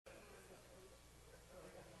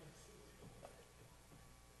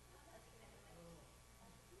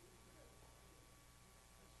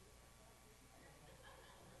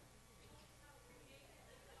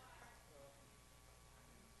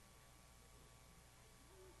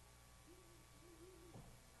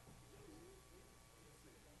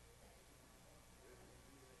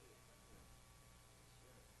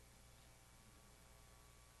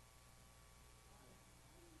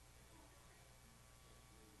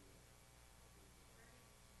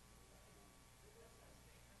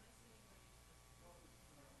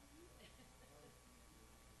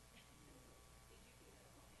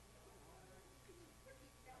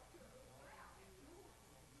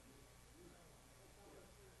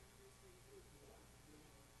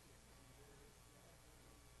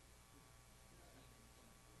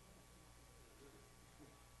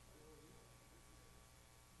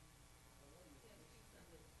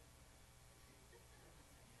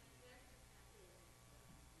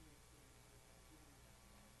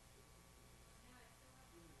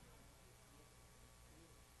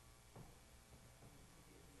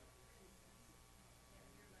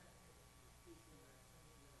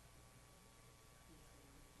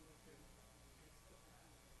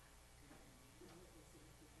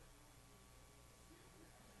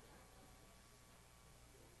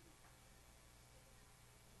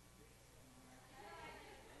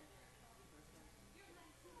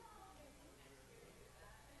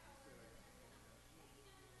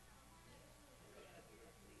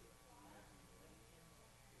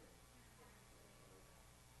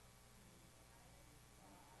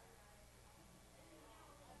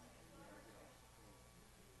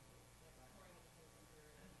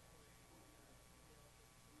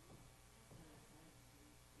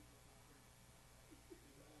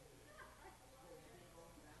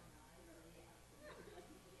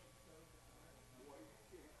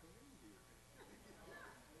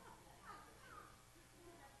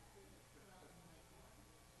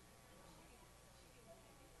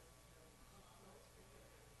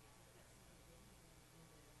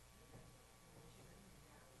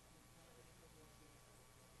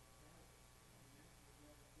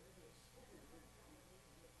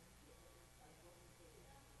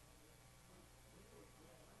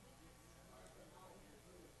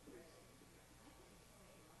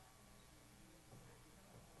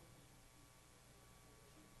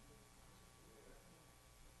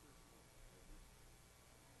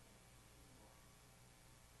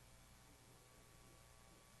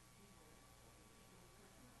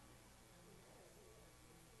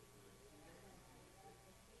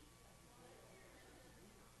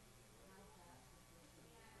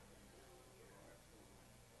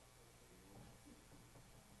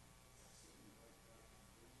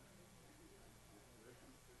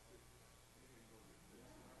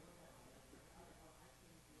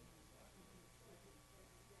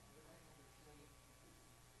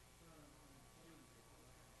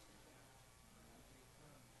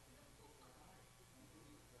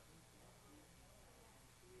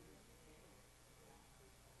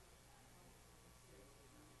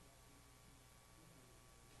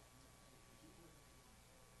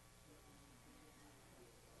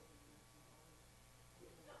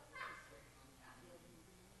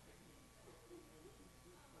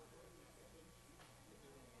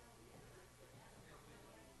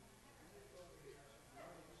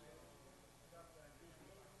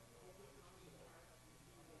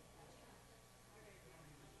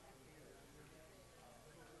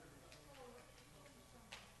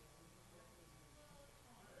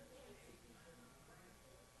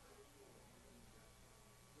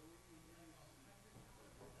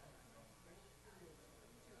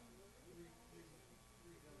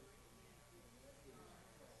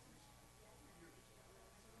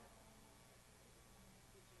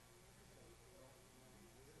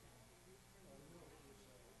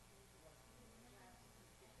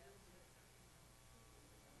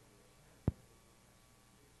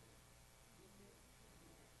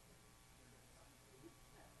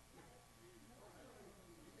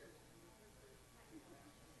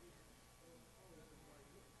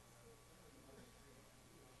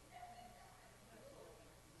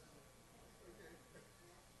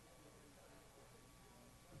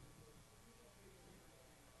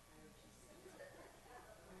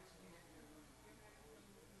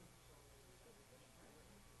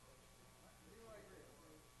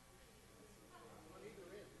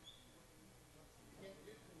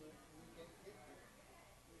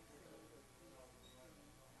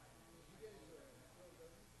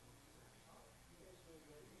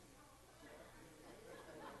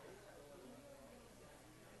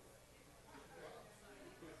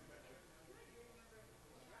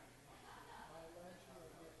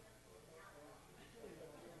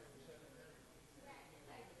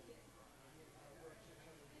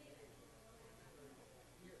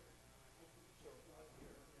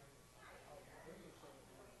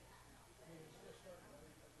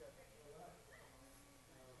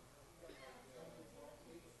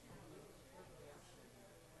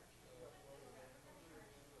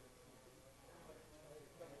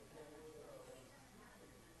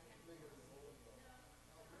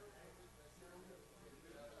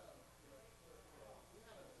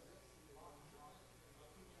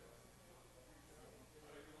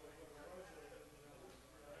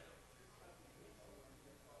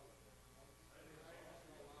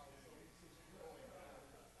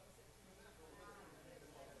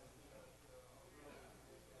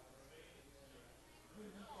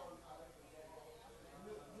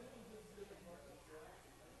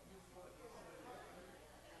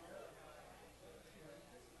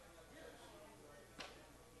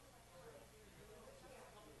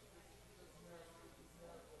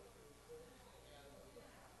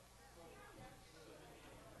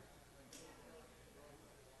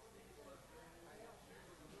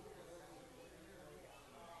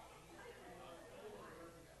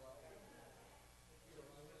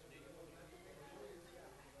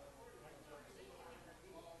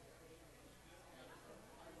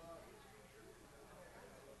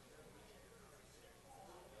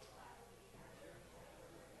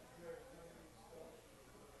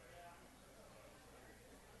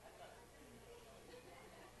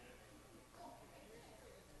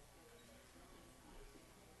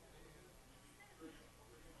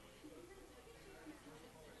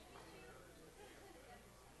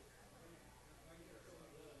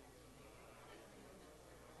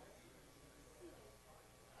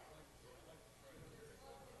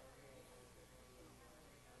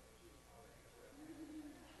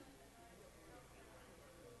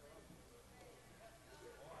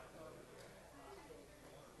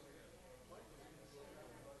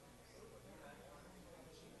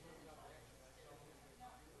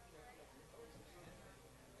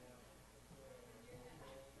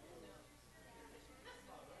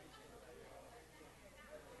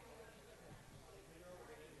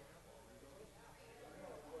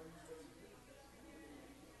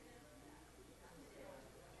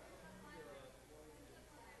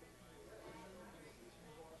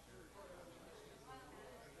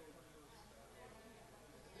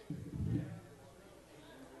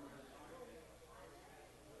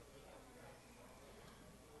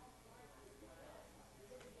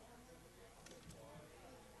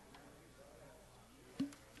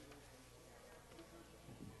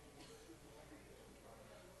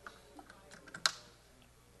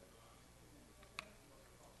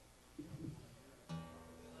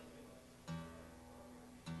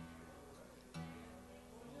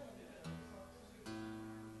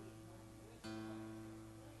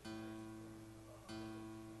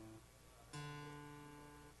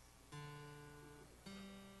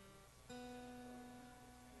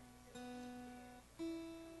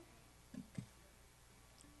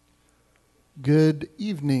Good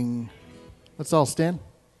evening. Let's all stand.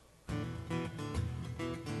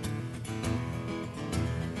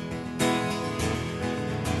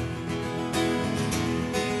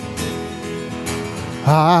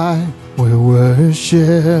 I will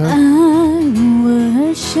worship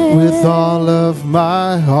with all of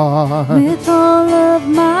my heart, with all of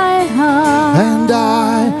my heart, and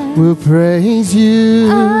I will praise you,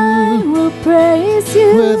 I will praise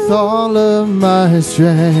you with all of my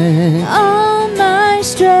strength, all my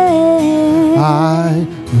strength. I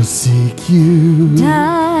will seek you, And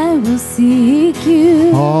I will seek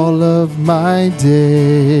you all of my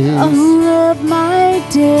days, all of my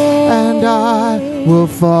days, and I will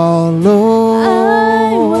follow,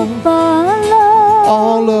 I will follow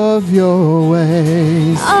all of your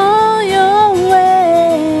ways, all your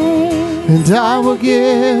ways, and I will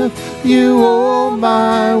give you all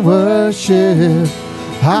my worship.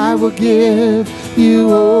 I will give you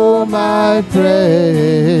all my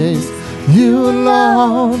praise. You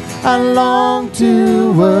alone I long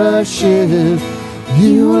to worship.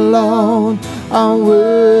 You alone are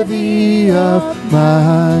worthy of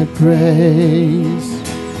my praise.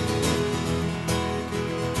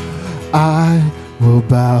 I will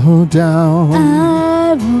bow down,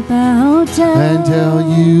 I will bow down and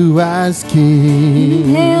hail you as King,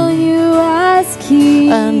 hail you as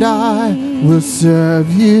King, and I will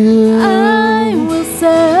serve you, I will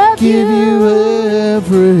serve give you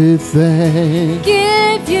everything.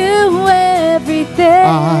 give you everything.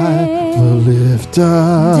 I will lift And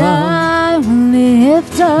up I will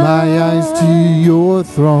lift up my eyes to your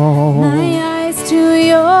throne, my eyes to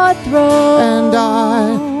your throne, and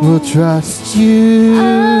I will trust you.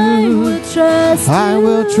 I will trust I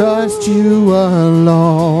will trust you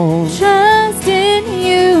alone, trust in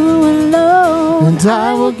you alone, and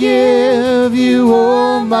I will give you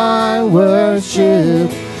all my worship.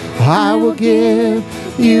 I will give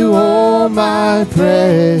you all my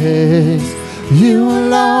praise. You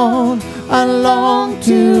alone I long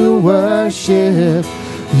to worship.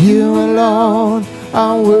 You alone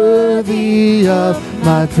are worthy of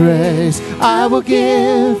my praise. I will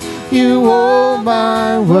give you all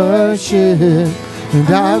my worship, and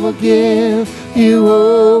I will give you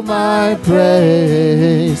all my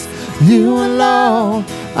praise. You alone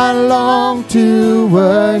I long to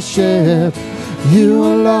worship. You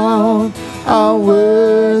alone are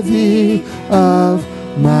worthy of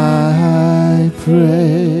my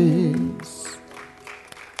praise.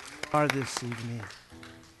 Are this evening.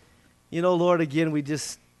 You know, Lord, again,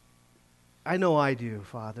 I know I do,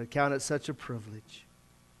 Father, count it such a privilege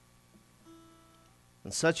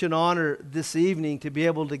and such an honor this evening to be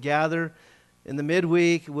able to gather in the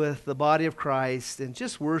midweek with the body of Christ and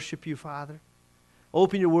just worship you, Father.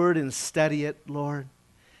 Open your word and study it, Lord.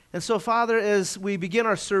 And so, Father, as we begin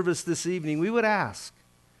our service this evening, we would ask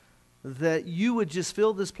that you would just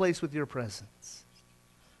fill this place with your presence.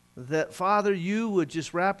 That, Father, you would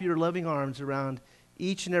just wrap your loving arms around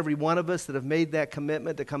each and every one of us that have made that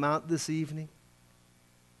commitment to come out this evening.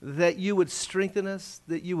 That you would strengthen us,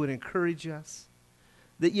 that you would encourage us,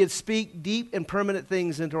 that you'd speak deep and permanent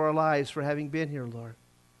things into our lives for having been here, Lord.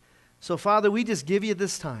 So, Father, we just give you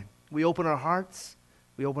this time. We open our hearts,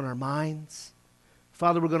 we open our minds.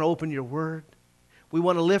 Father, we're going to open your word. We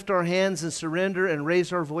want to lift our hands and surrender and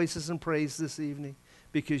raise our voices in praise this evening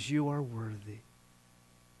because you are worthy.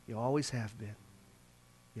 You always have been.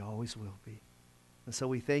 You always will be. And so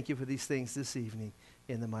we thank you for these things this evening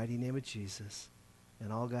in the mighty name of Jesus.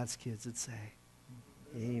 And all God's kids would say,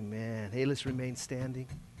 amen. Hey, let's remain standing.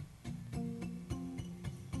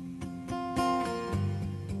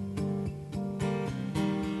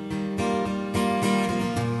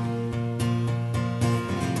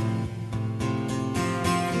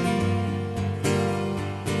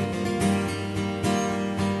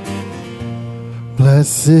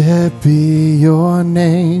 Blessed be your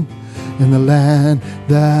name in the land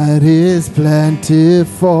that is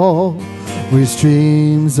plentiful, where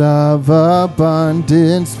streams of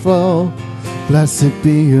abundance flow. Blessed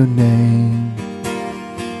be your name.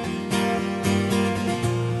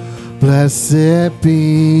 Blessed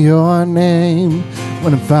be your name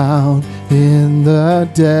when I'm found in the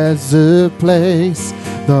desert place,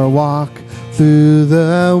 the walk through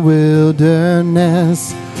the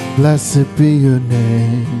wilderness. Blessed be your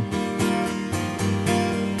name.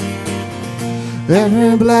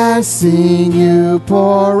 Every blessing you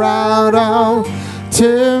pour out, I'll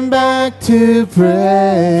turn back to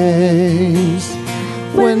praise.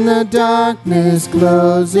 When the darkness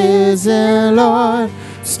closes in, Lord,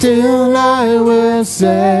 still I will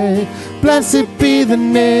say, blessed be the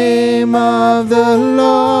name of the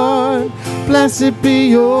Lord. Blessed be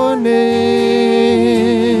your name.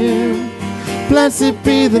 Blessed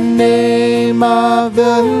be the name of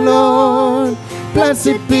the Lord.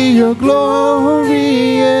 Blessed be your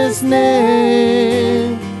glorious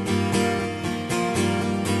name.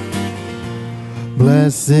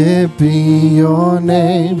 Blessed be your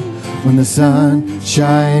name when the sun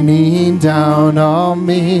shining down on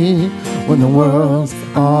me, when the world's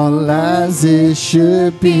all as it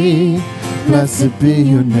should be. Blessed be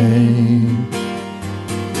your name.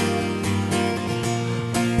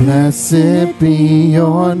 Blessed be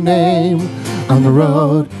your name on the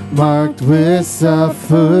road marked with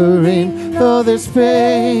suffering, though there's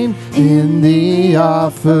pain in the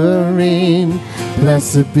offering.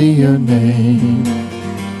 Blessed be your name.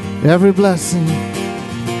 Every blessing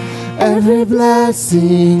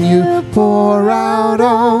you pour out,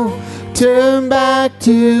 all turn back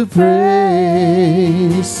to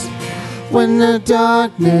praise. When the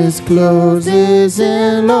darkness closes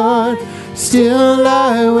in, Lord, still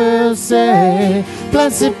I will say,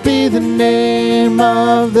 blessed be the name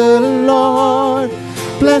of the Lord.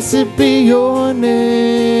 Blessed be your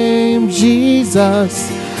name, Jesus.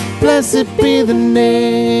 Blessed be the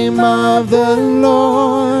name of the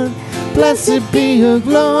Lord. Blessed be your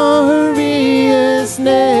glorious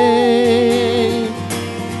name.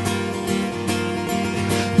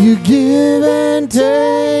 You give and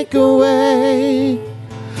take away.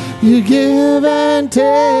 You give and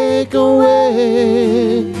take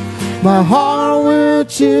away. My heart will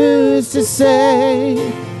choose to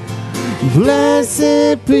say,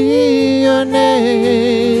 blessed be your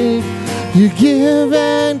name. You give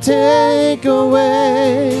and take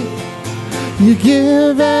away. You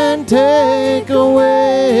give and take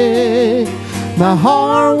away. My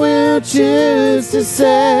heart will choose to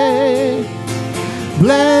say,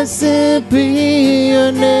 blessed be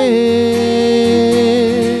your name.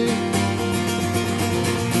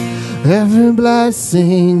 Every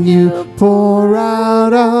blessing you pour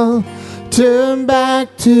out, I'll turn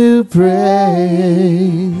back to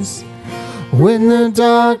praise. When the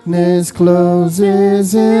darkness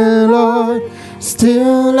closes in, Lord,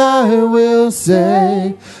 still I will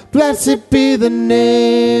say, blessed be the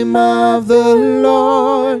name of the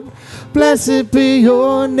Lord. Blessed be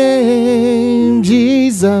your name,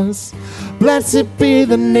 Jesus. Blessed be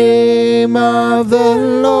the name of the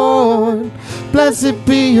Lord. Blessed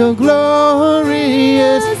be your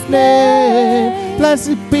glorious name.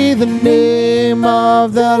 Blessed be the name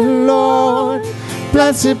of the Lord.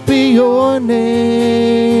 Blessed be your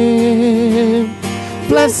name.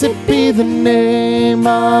 Blessed be the name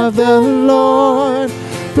of the Lord.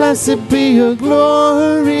 Blessed be your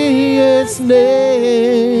glorious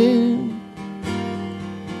name.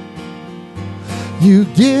 You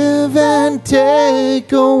give and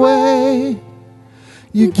take away.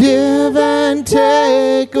 You give and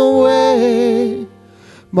take away.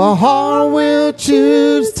 My heart will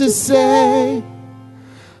choose to say,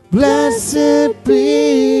 blessed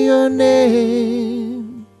be your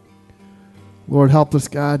name. Lord, help us,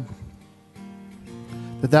 God,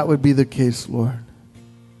 that would be the case, Lord.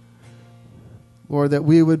 Lord, that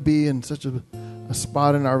we would be in such a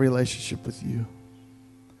spot in our relationship with you.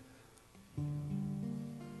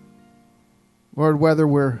 Lord, whether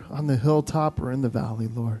we're on the hilltop or in the valley,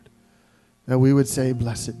 Lord, that we would say,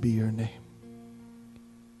 blessed be your name.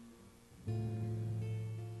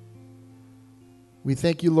 We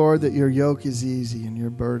thank you, Lord, that your yoke is easy and your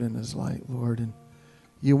burden is light, Lord. And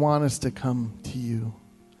you want us to come to you,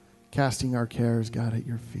 casting our cares, God, at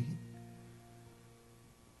your feet.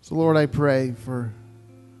 So, Lord, I pray for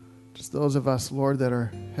just those of us, Lord, that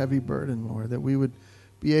are heavy burdened, Lord, that we would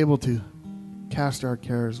be able to cast our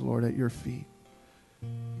cares, Lord, at your feet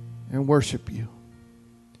and worship you.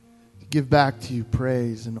 To give back to you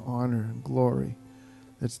praise and honor and glory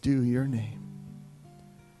that's due your name.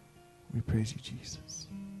 We praise you, Jesus.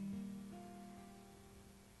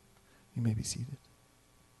 You may be seated.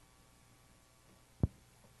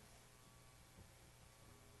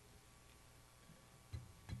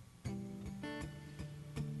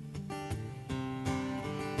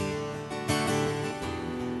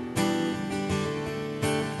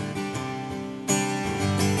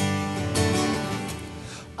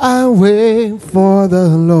 I wait for the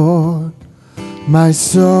Lord, my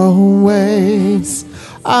soul waits.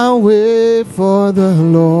 I wait for the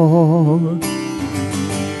Lord.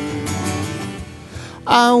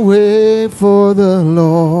 I wait for the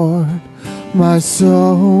Lord, my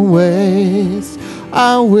soul waits.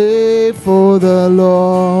 I wait for the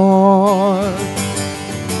Lord.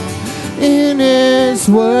 In His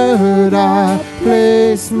word I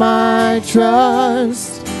place my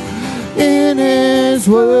trust. In His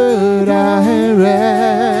word I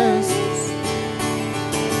rest.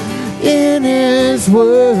 In His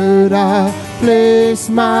word I place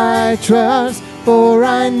my trust, for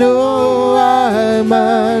I know I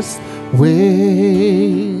must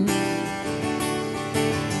wait.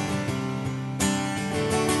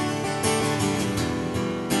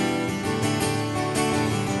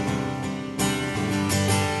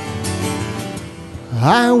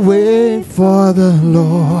 I wait for the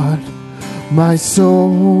Lord, my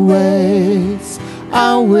soul waits.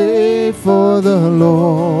 I wait for the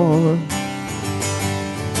Lord,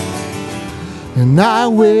 and I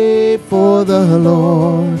wait for the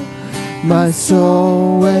Lord, my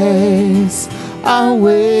soul waits. I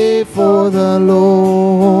wait for the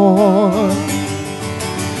Lord.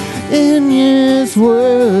 In His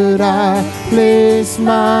word I place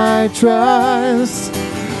my trust.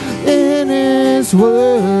 In His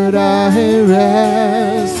word I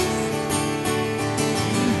rest.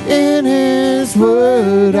 In His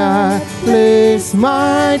word I place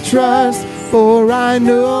my trust, for I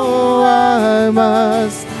know I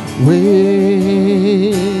must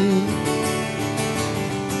wait.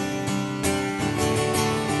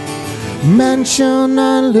 Man shall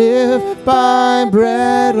not live by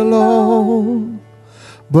bread alone,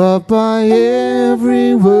 but by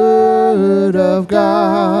every word of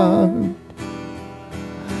God.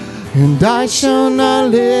 And I shall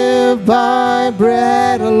not live by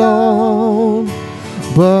bread alone,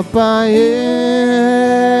 but by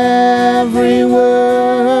every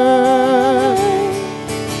word.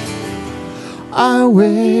 I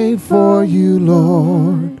wait for you,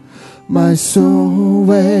 Lord, my soul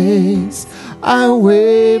waits. I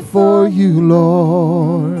wait for you,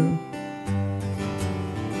 Lord.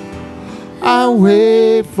 I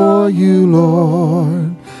wait for you,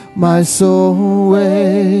 Lord, my soul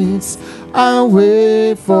waits. I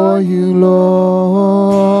wait for you,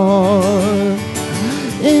 Lord.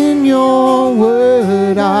 In your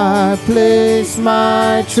word I place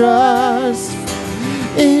my trust.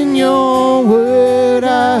 In your word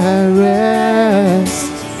I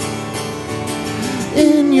rest.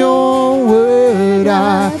 In your word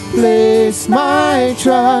I place my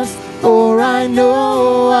trust, for I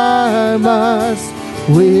know I must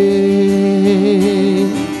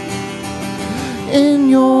wait. In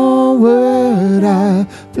your word I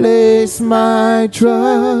place my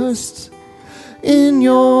trust. In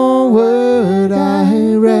your word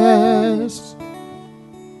I rest.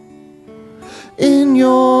 In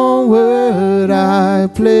your word I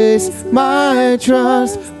place my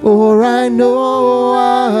trust, for I know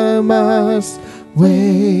I must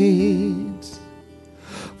wait.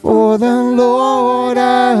 For the Lord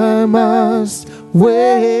I must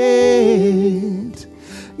wait.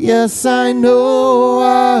 Yes, I know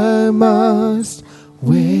I must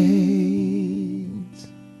wait.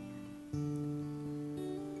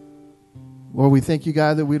 Lord, we thank you,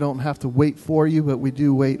 God, that we don't have to wait for you, but we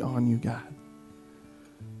do wait on you, God.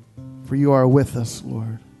 For you are with us,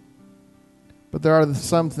 Lord. But there are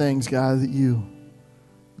some things, God, that you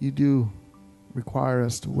do require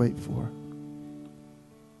us to wait for.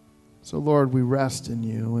 So, Lord, we rest in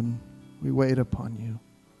you and we wait upon you.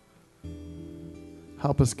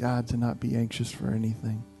 Help us, God, to not be anxious for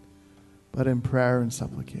anything, but in prayer and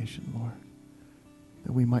supplication, Lord,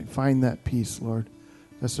 that we might find that peace, Lord,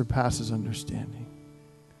 that surpasses understanding.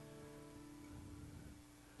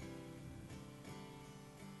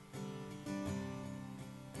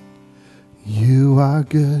 You are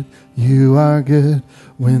good,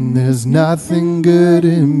 when there's nothing good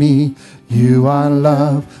in me. You are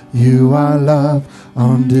love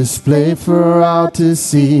on display for all to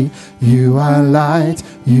see. You are light,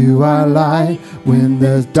 when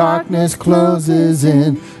the darkness closes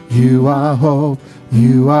in. You are hope,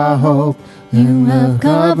 and have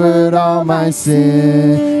covered all my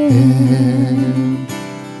sin.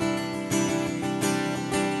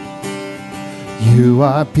 You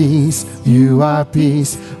are peace,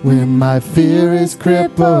 when my fear is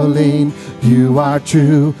crippling. You are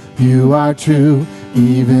true,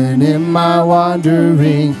 even in my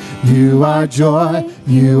wandering. You are joy,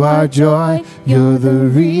 you're the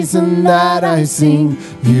reason that I sing.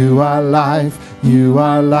 You are life,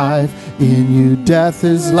 in you death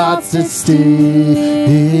is lost at stake.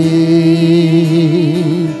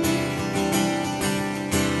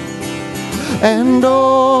 And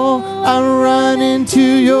oh, I'm running to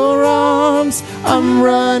your arms.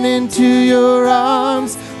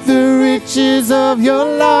 The riches of your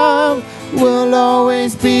love will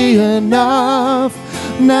always be enough.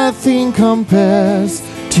 Nothing compares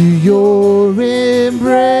to your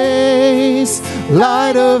embrace.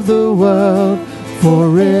 Light of the world,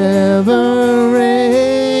 forever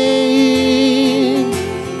reign.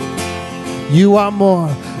 You are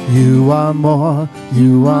more, you are more,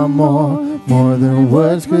 you are more, more than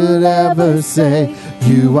words could ever say.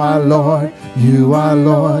 You are Lord, you are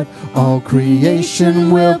Lord, all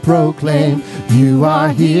creation will proclaim. You are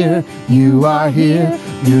here, you are here,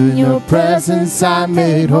 in your presence I'm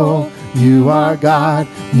made whole. You are God,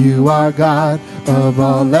 you are God, of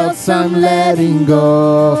all else I'm letting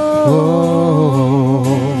go.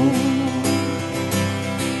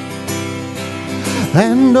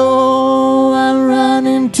 And oh, I run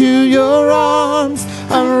into your arms,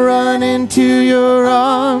 I run into your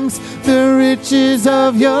arms. The riches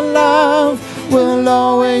of your love will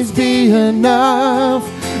always be enough.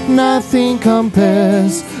 Nothing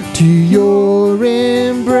compares to your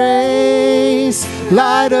embrace.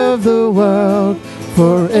 Light of the world,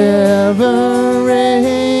 forever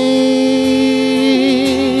reign.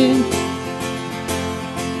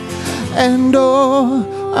 And oh,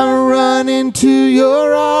 I run into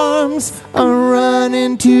your arms, I run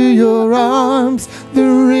into your arms. The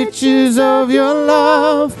riches of your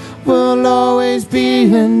love will always be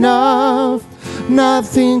enough.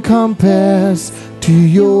 Nothing compares to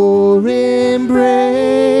your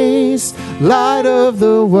embrace. Light of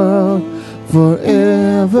the world,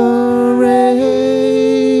 forever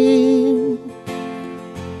reign.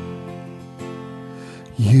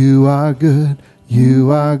 You are good,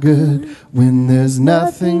 you are good, when there's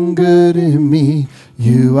nothing good in me.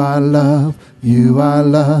 You are love,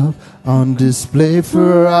 on display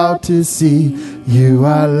for all to see. You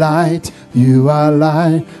are light,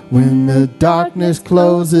 when the darkness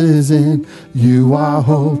closes in. You are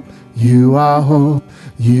hope, you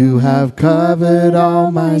have covered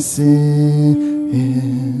all my sin.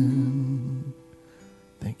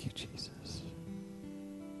 Thank you, Jesus.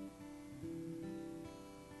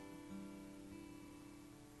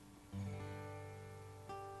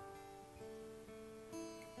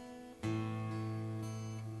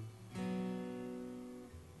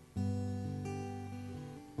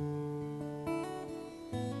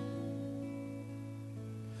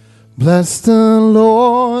 Bless the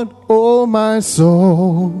Lord, oh my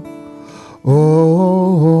soul,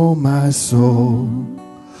 oh my soul.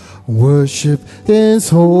 Worship His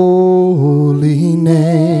holy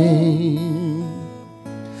name.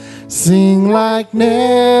 Sing like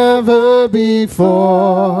never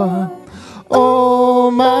before, oh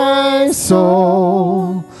my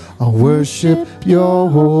soul. I worship your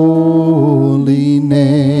holy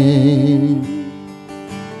name.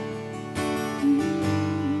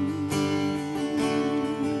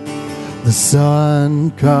 The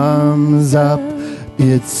sun comes up,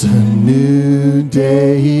 it's a new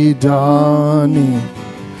day dawning.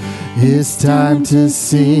 It's time to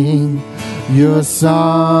sing your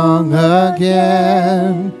song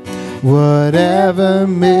again. Whatever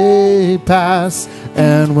may pass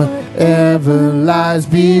and whatever lies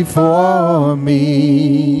before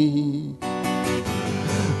me,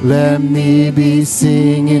 let me be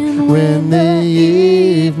singing when the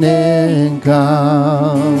evening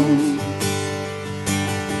comes.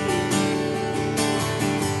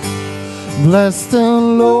 Bless the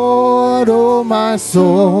Lord, oh my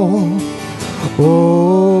soul,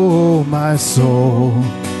 oh my soul.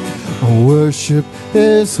 I worship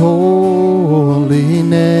His holy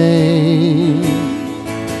name.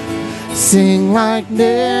 Sing like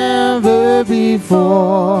never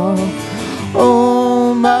before,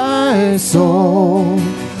 oh my soul.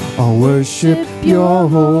 I worship your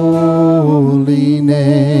holy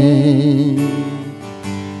name.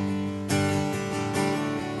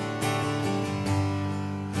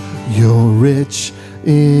 You're rich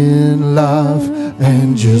in love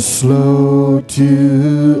and you're slow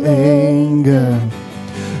to anger.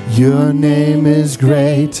 Your name is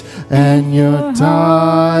great and your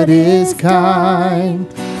heart is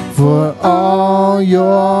kind. For all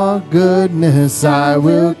your goodness I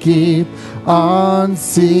will keep on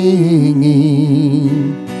singing.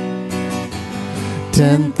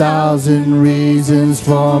 10,000 reasons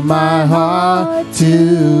for my heart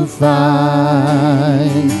to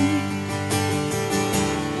find.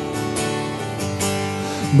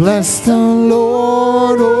 Bless the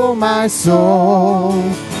Lord, oh my soul,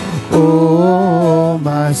 oh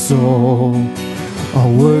my soul. I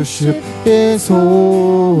worship His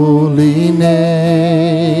holy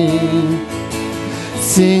name.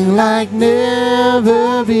 Sing like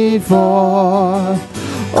never before,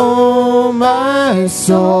 oh my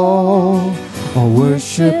soul. I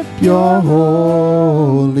worship your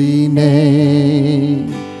holy name.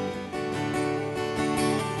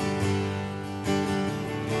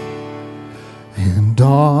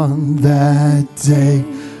 on that day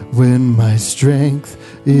when my strength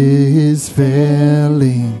is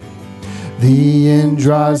failing, the end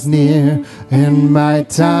draws near and my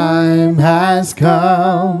time has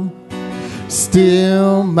come.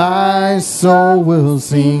 Still my soul will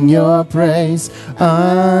sing your praise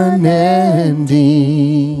unending.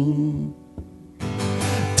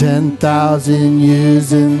 10,000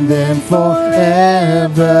 years and then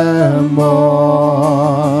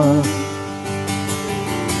forevermore.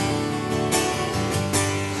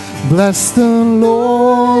 Bless the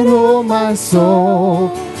Lord, oh my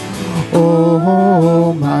soul,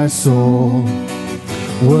 oh my soul.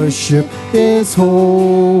 Worship His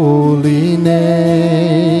holy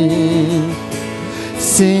name.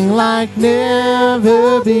 Sing like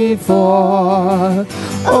never before,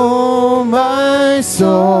 oh my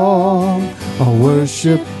soul. I'll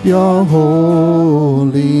worship your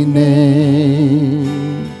holy name.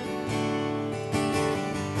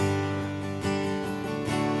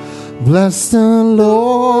 Bless the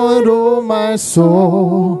Lord, oh my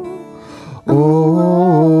soul,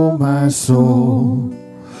 oh my soul.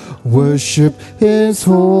 Worship His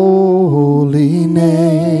holy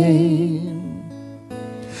name.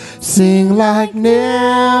 Sing like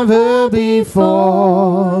never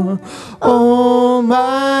before, oh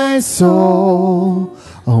my soul.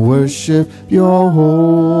 I'll worship your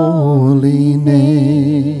holy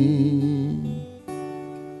name.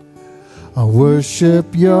 I'll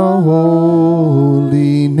worship your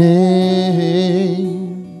holy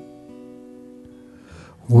name.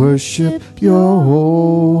 Worship your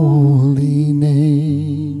holy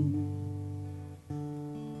name.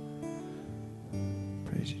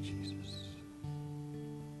 Praise you, Jesus.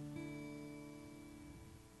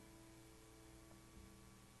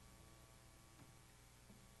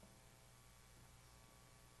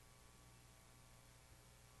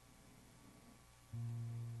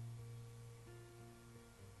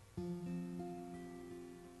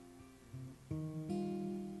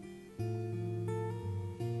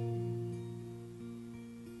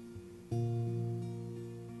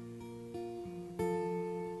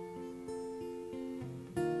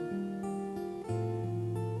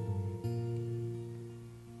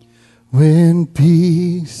 When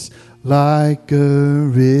peace like a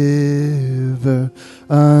river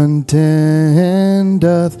untendeth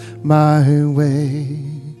my way,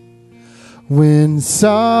 when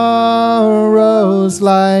sorrows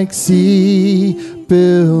like sea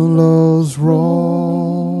billows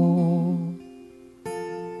roll,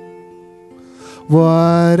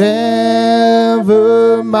 whatever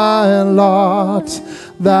my lot,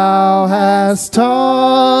 Thou hast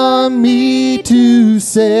taught me to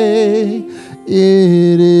say,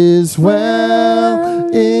 it is well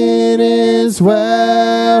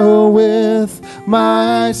with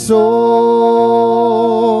my soul.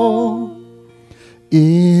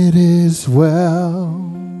 It is well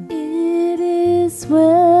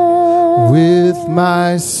with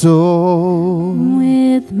my soul.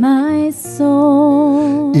 With my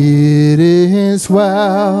soul. It is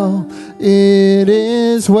well. It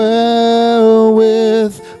is well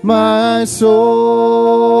with my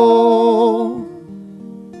soul.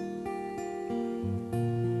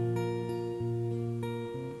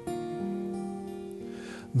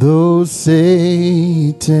 Though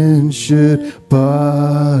Satan should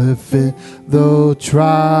buffet, though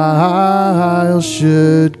trials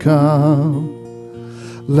should come,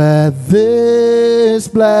 let this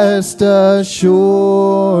blessed assurance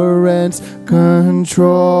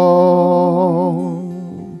control,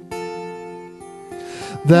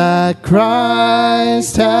 that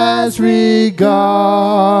Christ has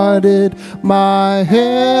regarded my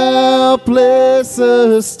helpless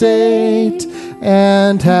estate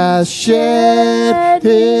and has shed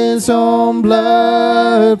His own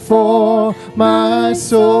blood for my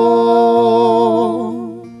soul.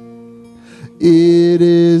 It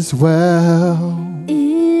is well.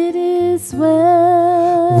 It is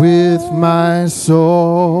well with my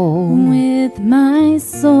soul. With my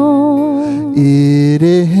soul. It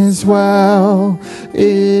is well.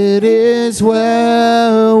 It is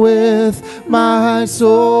well with my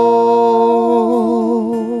soul.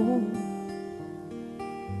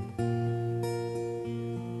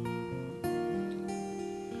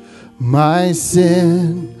 My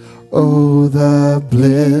sin, oh the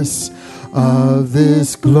bliss of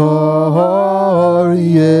this glorious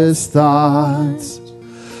thought.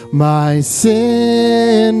 My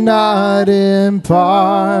sin not in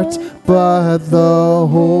part, but the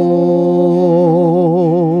whole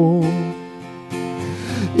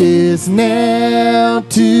is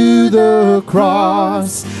nailed to the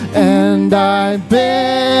cross, and I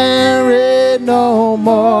bear it no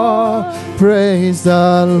more. Praise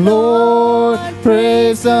the Lord,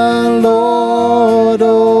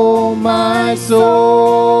 oh my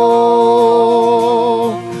soul.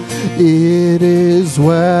 It is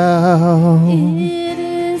well. It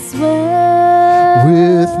is well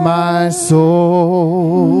With my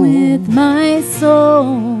soul. with my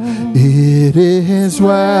soul. It is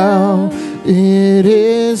well. It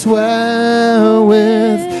is well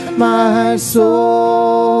with my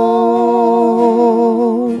soul.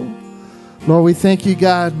 Lord, we thank you,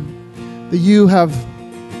 God, that you have,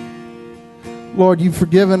 Lord, you've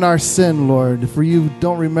forgiven our sin, Lord. For you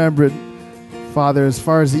don't remember it, Father, as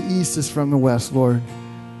far as the east is from the west, Lord.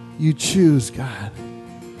 You choose, God,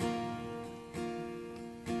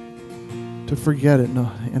 to forget it,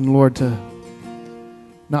 no, and Lord, to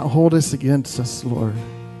not hold us against us, Lord.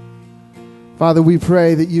 Father, we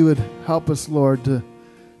pray that you would help us, Lord, to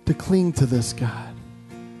cling to this, God.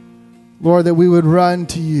 Lord, that we would run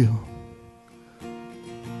to you.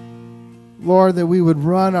 Lord, that we would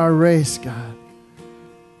run our race, God.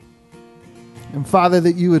 And Father,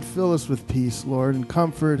 that you would fill us with peace, Lord, and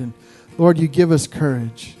comfort. And Lord, you give us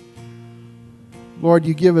courage. Lord,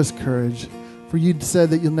 you give us courage. For you said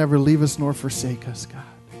that you'll never leave us nor forsake us, God.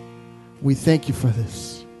 We thank you for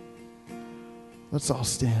this. Let's all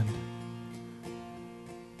stand.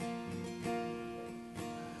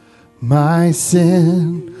 My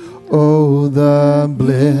sin, oh, the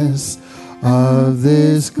bliss of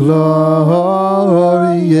this glorious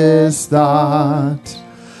thought.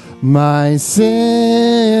 My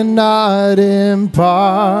sin, not in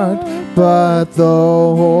part, but the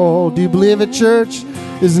whole. Do you believe it, church?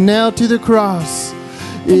 Is nailed to the cross.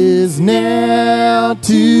 Is nailed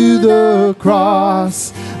to the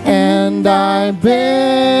cross. And I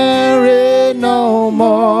bear it no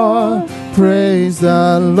more. Praise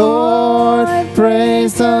the Lord,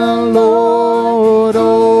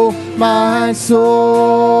 oh my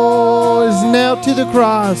soul is nailed to the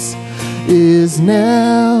cross, is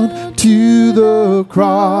nailed to the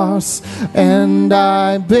cross, and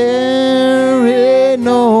I bear it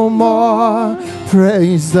no more.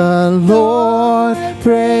 Praise the Lord,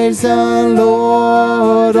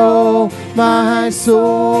 oh my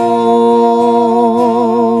soul.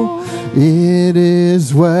 It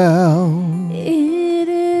is well. It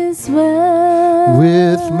is well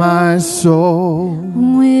With my soul.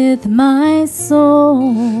 with my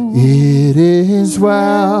soul. It is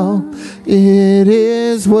well. It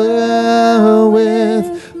is well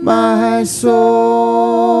with my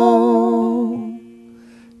soul.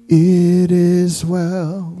 It is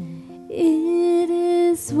well. It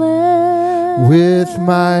is well With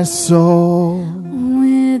my soul.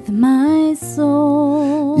 with my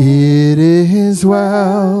soul. It is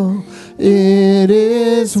well. It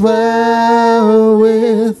is well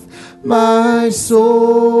with my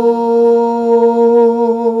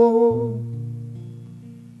soul.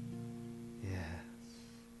 Yes.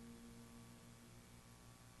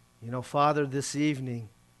 You know, Father, this evening,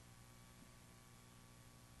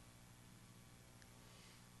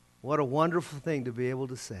 what a wonderful thing to be able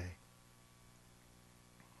to say.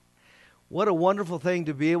 What a wonderful thing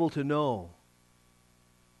to be able to know.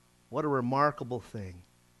 What a remarkable thing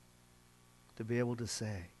to be able to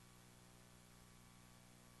say.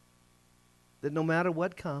 That no matter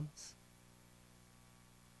what comes,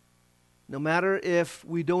 no matter if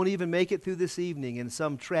we don't even make it through this evening in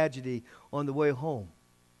some tragedy on the way home,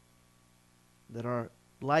 that our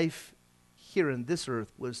life here in this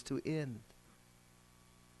earth was to end.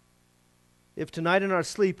 If tonight in our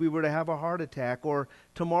sleep we were to have a heart attack, or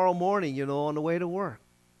tomorrow morning, on the way to work,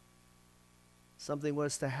 something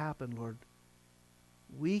was to happen, Lord,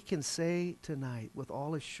 we can say tonight with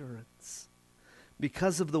all assurance,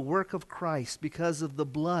 because of the work of Christ, because of the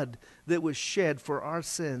blood that was shed for our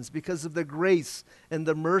sins, because of the grace and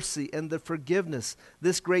the mercy and the forgiveness,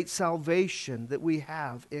 this great salvation that we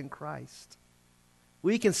have in Christ,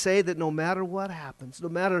 we can say that no matter what happens, no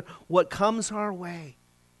matter what comes our way,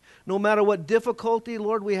 no matter what difficulty,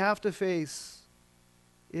 Lord, we have to face,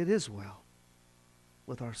 it is well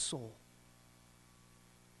with our soul.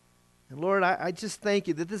 And Lord, I just thank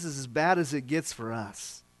you that this is as bad as it gets for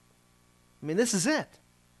us. I mean, this is it.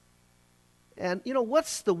 And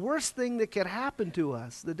what's the worst thing that could happen to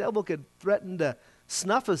us? The devil could threaten to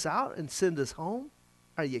snuff us out and send us home?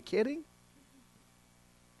 Are you kidding?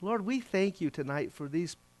 Lord, we thank you tonight for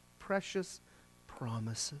these precious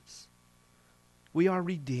promises. We are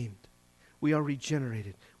redeemed. We are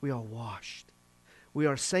regenerated. We are washed. We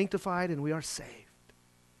are sanctified and we are saved.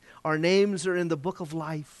 Our names are in the book of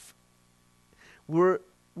life. We're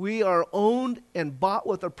We are owned and bought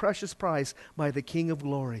with a precious price by the King of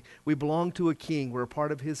glory. We belong to a king. We're a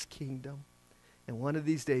part of his kingdom. And one of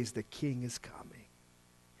these days, the king is coming.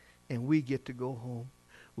 And we get to go home.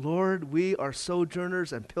 Lord, we are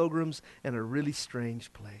sojourners and pilgrims in a really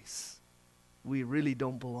strange place. We really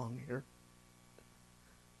don't belong here.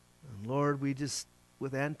 And Lord, we just,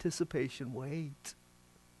 with anticipation, wait.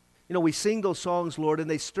 You know, we sing those songs, Lord, and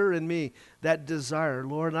they stir in me that desire,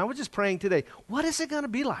 Lord. And I was just praying today, what is it going to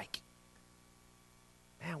be like?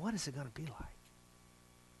 Man, what is it going to be like?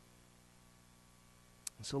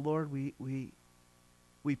 And so, Lord, we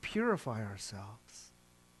purify ourselves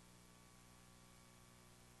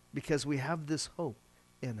because we have this hope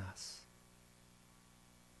in us.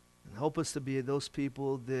 And help us to be those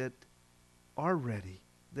people that are ready,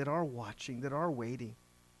 that are watching, that are waiting,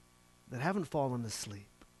 that haven't fallen asleep,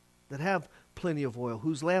 that have plenty of oil,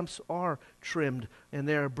 whose lamps are trimmed and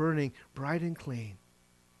they are burning bright and clean,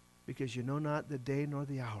 because you know not the day nor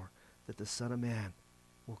the hour that the Son of Man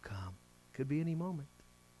will come. Could be any moment.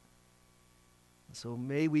 So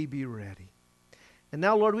may we be ready. And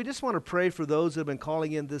now, Lord, we just want to pray for those that have been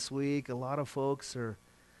calling in this week. A lot of folks are,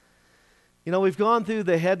 you know, we've gone through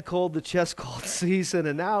the head cold, the chest cold season,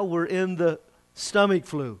 and now we're in the stomach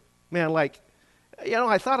flu. Man, like, you know,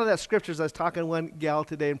 I thought of that scripture as I was talking to one gal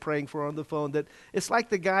today and praying for her on the phone, that it's like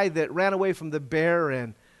the guy that ran away from the bear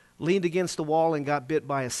and leaned against the wall and got bit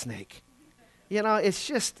by a snake. You know, it's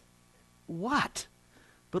just, what?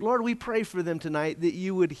 But Lord, we pray for them tonight that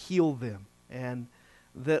you would heal them, and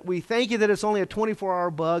that we thank you that it's only a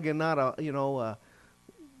 24-hour bug and not a, you know, a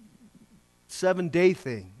 7-day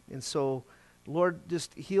thing. And so, Lord,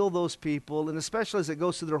 just heal those people, and especially as it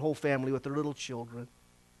goes to their whole family with their little children.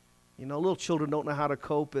 You know, little children don't know how to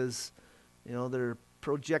cope as, you know, they're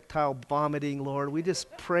projectile vomiting, Lord. We just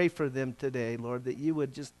pray for them today, Lord, that you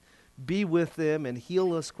would just be with them and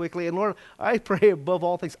heal us quickly. And Lord, I pray above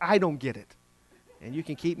all things, I don't get it. And you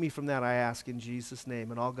can keep me from that, I ask in Jesus'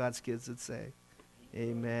 name. And all God's kids would say,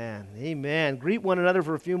 amen. Amen. Greet one another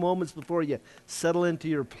for a few moments before you settle into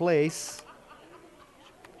your place.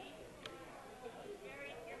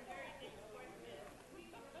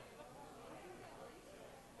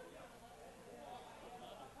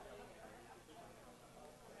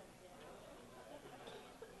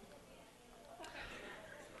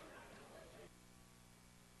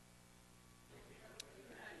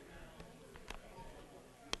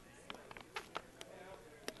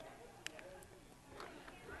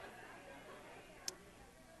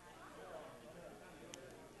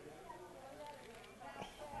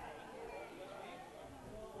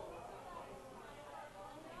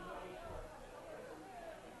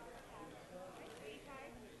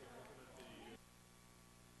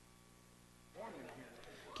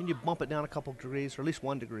 Can you bump it down a couple degrees, or at least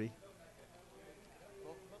 1 degree?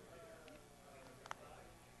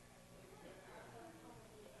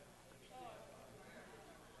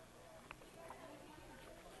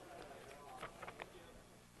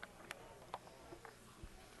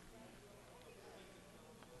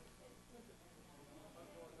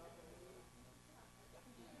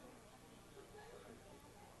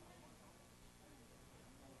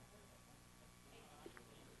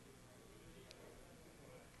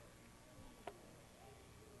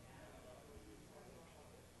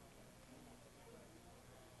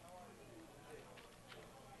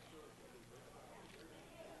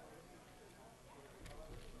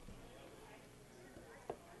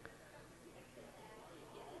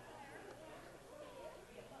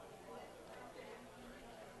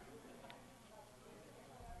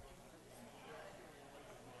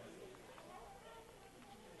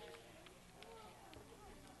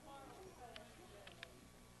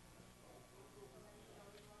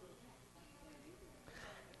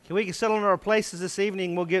 We can settle in our places this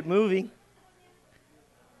evening. We'll get moving.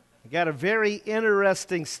 We got a very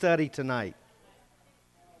interesting study tonight.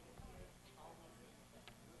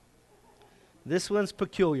 This one's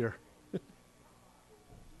peculiar. In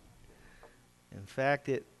fact,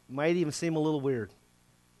 it might even seem a little weird.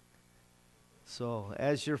 So,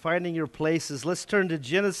 as you're finding your places, let's turn to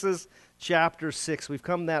Genesis chapter 6. We've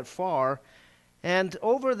come that far. And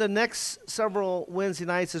over the next several Wednesday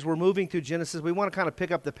nights, as we're moving through Genesis, we want to kind of pick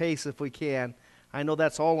up the pace if we can. I know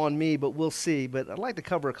that's all on me, but we'll see. But I'd like to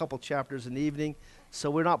cover a couple chapters in the evening, so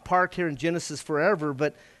we're not parked here in Genesis forever.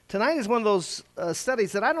 But tonight is one of those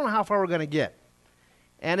studies that I don't know how far we're going to get.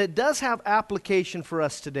 And it does have application for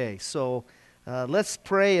us today. So let's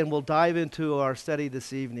pray, and we'll dive into our study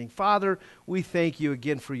this evening. Father, we thank you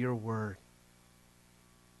again for your word.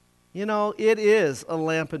 You know, it is a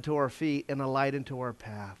lamp unto our feet and a light unto our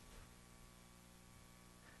path.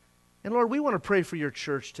 And Lord, we want to pray for your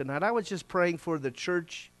church tonight. I was just praying for the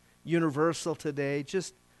church universal today.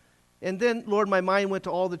 And then, Lord, my mind went to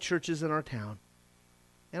all the churches in our town.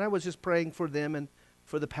 And I was just praying for them and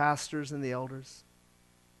for the pastors and the elders.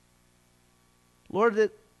 Lord,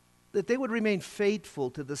 that they would remain faithful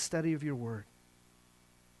to the study of your word.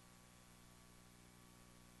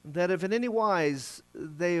 That if in any wise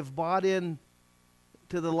they have bought in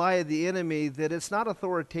to the lie of the enemy, that it's not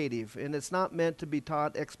authoritative and it's not meant to be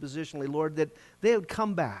taught expositionally, Lord, that they would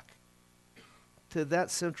come back to that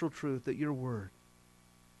central truth, that your word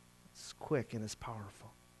is quick and is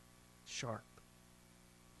powerful, sharp.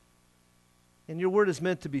 And your word is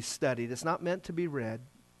meant to be studied. It's not meant to be read.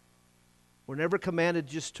 We're never commanded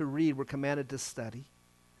just to read. We're commanded to study.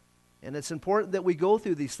 And it's important that we go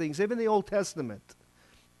through these things, even in the Old Testament.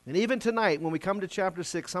 And even tonight, when we come to chapter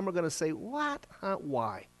 6, some are going to say, what? Huh?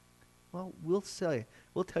 Why? Well, we'll tell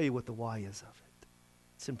you what the why is of it.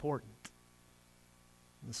 It's important.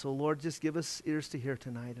 And so, Lord, just give us ears to hear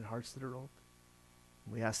tonight and hearts that are open.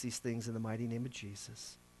 We ask these things in the mighty name of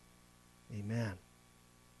Jesus. Amen.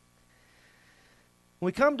 When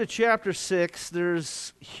we come to chapter 6,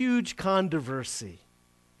 there's huge controversy,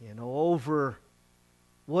 over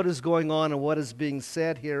what is going on and what is being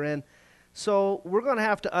said here. And so we're going to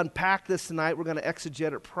have to unpack this tonight. We're going to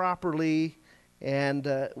exegete it properly, and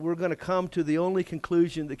we're going to come to the only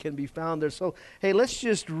conclusion that can be found there. So, hey, let's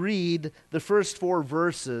just read the first 4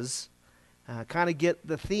 verses, kind of get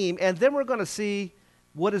the theme, and then we're going to see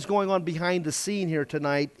what is going on behind the scene here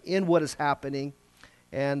tonight in what is happening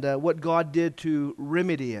and what God did to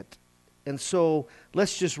remedy it. And so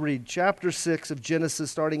let's just read chapter 6 of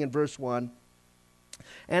Genesis, starting in verse 1.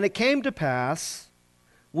 And it came to pass,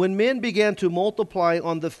 when men began to multiply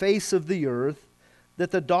on the face of the earth,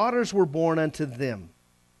 that the daughters were born unto them,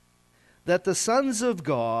 that the sons of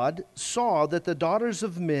God saw that the daughters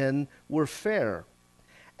of men were fair,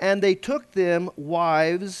 and they took them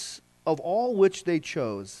wives of all which they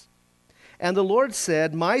chose. And the Lord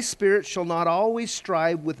said, My spirit shall not always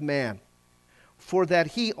strive with man, for that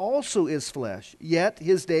he also is flesh, yet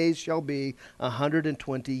his days shall be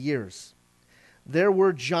 120 years. There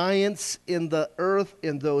were giants in the earth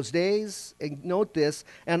in those days, and note this,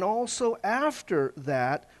 and also after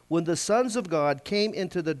that, when the sons of God came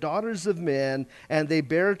into the daughters of men, and they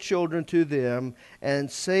bare children to them, and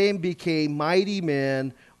same became mighty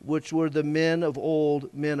men, which were the men of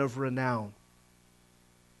old, men of renown.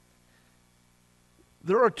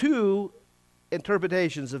 There are 2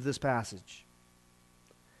 interpretations of this passage.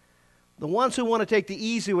 The ones who want to take the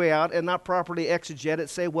easy way out and not properly exegete it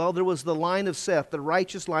say, well, there was the line of Seth, the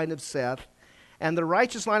righteous line of Seth. And the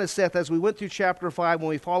righteous line of Seth, as we went through chapter 5, when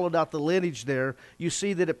we followed out the lineage there, you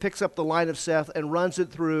see that it picks up the line of Seth and runs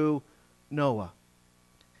it through Noah.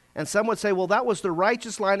 And some would say, well, that was the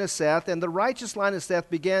righteous line of Seth, and the righteous line of Seth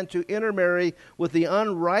began to intermarry with the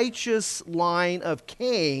unrighteous line of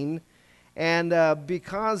Cain. And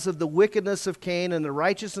because of the wickedness of Cain and the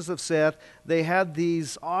righteousness of Seth, they had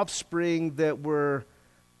these offspring that were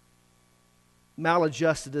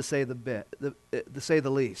maladjusted, to say the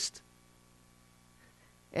least.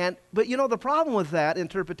 But the problem with that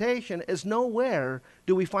interpretation is nowhere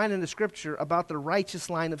do we find in the Scripture about the righteous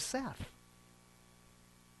line of Seth.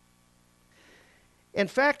 In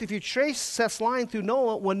fact, if you trace Seth's line through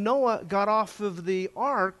Noah, when Noah got off of the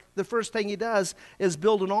ark, the first thing he does is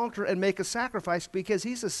build an altar and make a sacrifice, because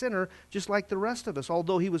he's a sinner just like the rest of us.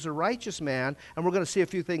 Although he was a righteous man, and we're going to see a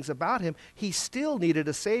few things about him, he still needed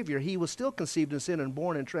a Savior. He was still conceived in sin and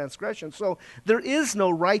born in transgression. So there is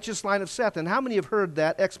no righteous line of Seth. And how many have heard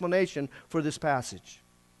that explanation for this passage?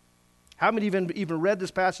 How many even read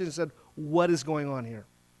this passage and said, what is going on here?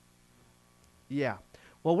 Yeah.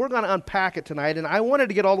 Well, we're going to unpack it tonight, and I wanted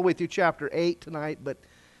to get all the way through chapter 8 tonight, but,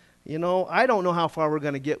 I don't know how far we're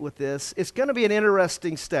going to get with this. It's going to be an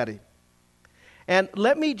interesting study. And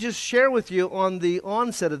let me just share with you on the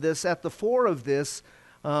onset of this, at the fore of this,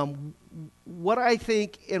 what I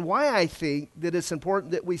think and why I think that it's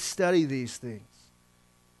important that we study these things.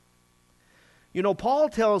 Paul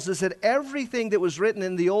tells us that everything that was written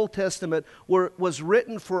in the Old Testament was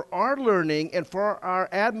written for our learning and for our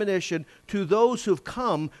admonition to those who have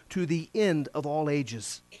come to the end of all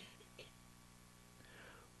ages.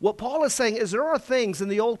 What Paul is saying is there are things in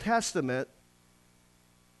the Old Testament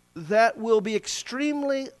that will be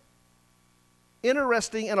extremely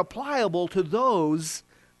interesting and applicable to those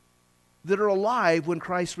that are alive when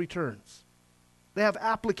Christ returns. They have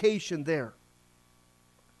application there.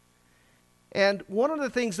 And one of the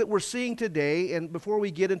things that we're seeing today, and before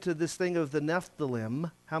we get into this thing of the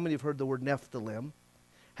Nephilim, how many have heard the word Nephilim?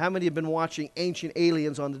 How many have been watching Ancient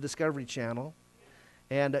Aliens on the Discovery Channel?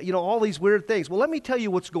 And, all these weird things. Well, let me tell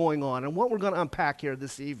you what's going on and what we're going to unpack here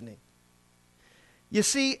this evening. You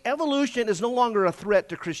see, evolution is no longer a threat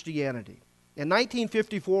to Christianity. In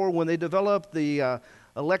 1954, when they developed the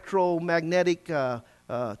electromagnetic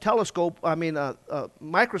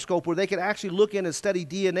microscope where they could actually look in and study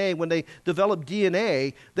DNA, when they developed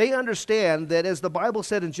DNA, they understand that, as the Bible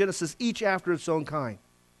said in Genesis, each after its own kind.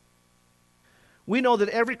 We know that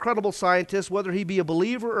every credible scientist, whether he be a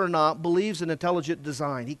believer or not, believes in intelligent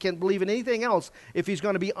design. He can't believe in anything else if he's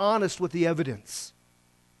going to be honest with the evidence.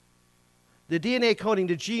 The DNA coding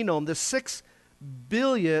the genome, the 6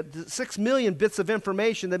 million bits of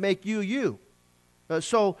information that make you.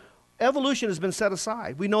 So evolution has been set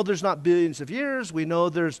aside. We know there's not billions of years. We know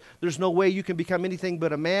there's no way you can become anything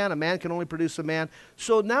but a man. A man can only produce a man.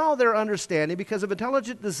 So now they're understanding, because of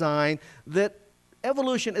intelligent design, that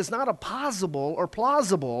evolution is not a possible or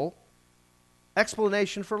plausible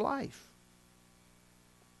explanation for life.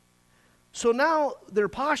 So now they're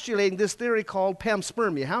postulating this theory called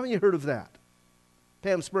panspermia. How many of you heard of that?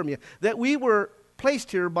 Panspermia. That we were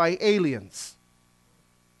placed here by aliens.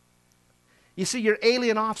 You see, you're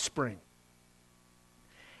alien offspring.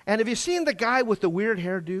 And have you seen the guy with the weird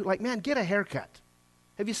hairdo? Like, man, get a haircut.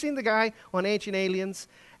 Have you seen the guy on Ancient Aliens?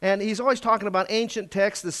 And he's always talking about ancient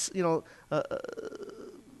texts,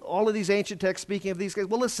 all of these ancient texts speaking of these guys.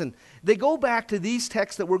 Well, listen, they go back to these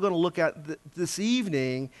texts that we're going to look at this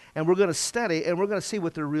evening, and we're going to study, and we're going to see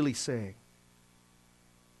what they're really saying.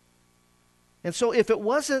 And so if it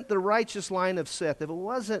wasn't the righteous line of Seth, if it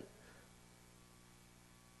wasn't,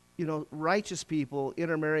 righteous people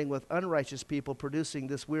intermarrying with unrighteous people producing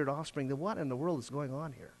this weird offspring, then what in the world is going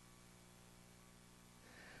on here?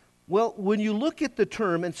 Well, when you look at the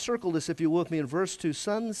term, and circle this if you will with me in verse 2,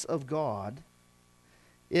 sons of God,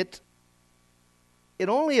 it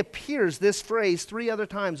only appears, this phrase, 3 other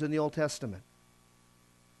times in the Old Testament.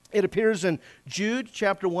 It appears in Jude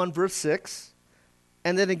chapter 1, verse 6,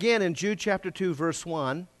 and then again in Jude chapter 2, verse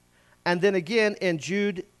 1, and then again in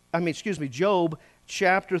Job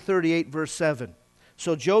chapter 38, verse 7.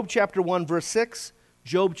 So Job chapter 1, verse 6,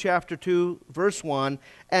 Job chapter 2, verse 1,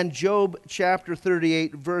 and Job chapter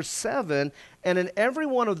 38, verse 7. And in every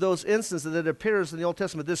one of those instances that appears in the Old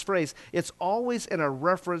Testament, this phrase, it's always in a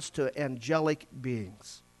reference to angelic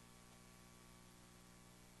beings.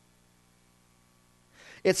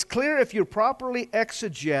 It's clear, if you properly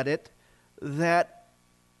exegete it, that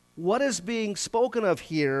what is being spoken of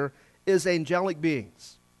here is angelic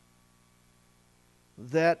beings.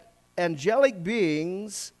 That angelic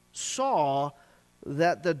beings saw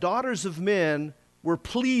that the daughters of men were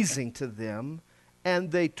pleasing to them,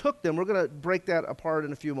 and they took them. We're going to break that apart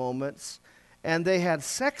in a few moments. And they had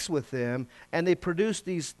sex with them, and they produced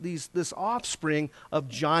this offspring of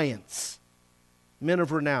giants, men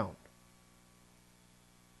of renown.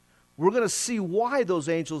 We're going to see why those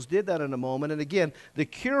angels did that in a moment, and again, the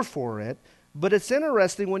cure for it. But it's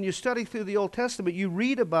interesting, when you study through the Old Testament, you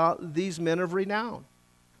read about these men of renown,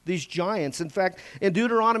 these giants. In fact, in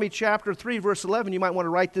Deuteronomy chapter 3, verse 11, you might want to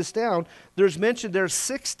write this down, there's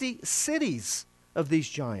 60 cities of these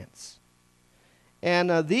giants.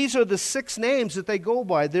 And these are the 6 names that they go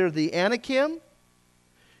by. They're the Anakim.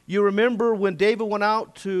 You remember when David went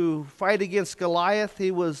out to fight against Goliath,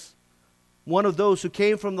 he was one of those who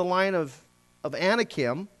came from the line of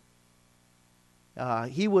Anakim.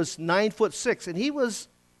 He was 9'6", and he was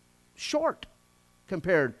short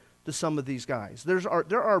compared to some of these guys.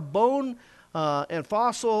 There are bone and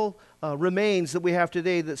fossil remains that we have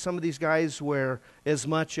today that some of these guys were as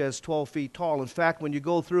much as 12 feet tall. In fact, when you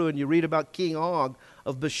go through and you read about King Og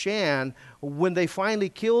of Bashan, when they finally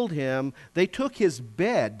killed him, they took his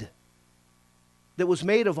bed that was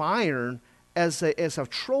made of iron as a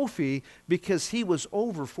trophy because he was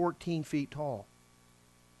over 14 feet tall.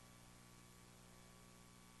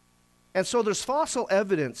 And so there's fossil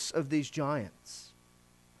evidence of these giants.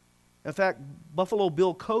 In fact, Buffalo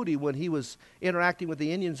Bill Cody, when he was interacting with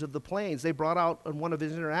the Indians of the Plains, they brought out in one of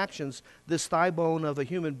his interactions this thigh bone of a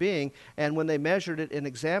human being, and when they measured it and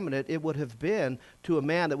examined it, it would have been to a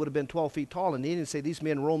man that would have been 12 feet tall. And the Indians say these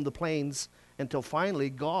men roamed the plains until finally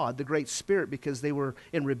God, the Great Spirit, because they were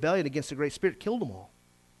in rebellion against the Great Spirit, killed them all.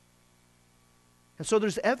 And so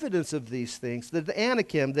there's evidence of these things. The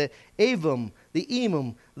Anakim, the Avim, the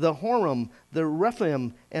Emim, the Horim, the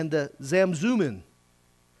Rephaim, and the Zamzummim.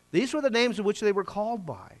 These were the names in which they were called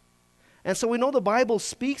by. And so we know the Bible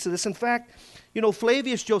speaks of this. In fact,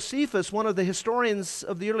 Flavius Josephus, one of the historians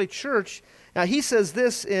of the early church, he says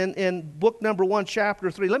this in book number 1,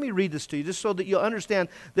 chapter 3. Let me read this to you just so that you'll understand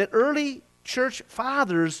that early church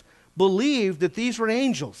fathers believed that these were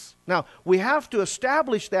angels. Now, we have to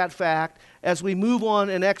establish that fact as we move on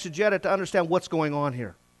and exegete it to understand what's going on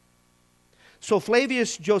here. So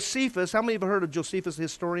Flavius Josephus, how many of you have heard of Josephus the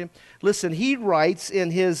historian? Listen, he writes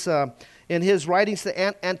in his writings,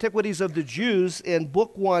 The Antiquities of the Jews, in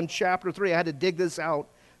Book 1, Chapter 3. I had to dig this out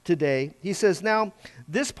today. He says, now,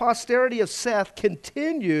 this posterity of Seth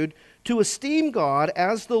continued to esteem God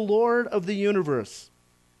as the Lord of the universe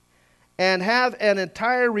and have an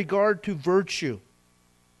entire regard to virtue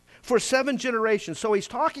for 7 generations. So he's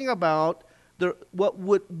talking about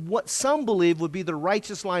what some believe would be the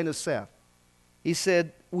righteous line of Seth. He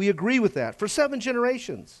said, we agree with that, for 7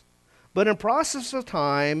 generations. But in process of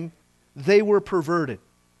time, they were perverted.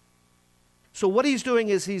 So what he's doing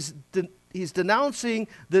is he's denouncing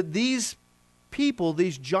that these people,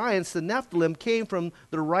 these giants, the Nephilim, came from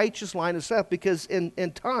the righteous line of Seth, because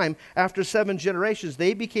in time, after 7 generations,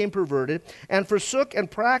 they became perverted and forsook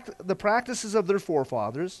the practices of their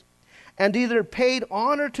forefathers, and either paid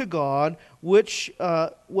honor to God, which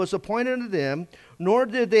was appointed unto them, nor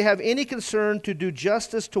did they have any concern to do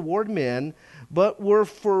justice toward men, but were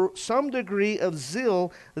for some degree of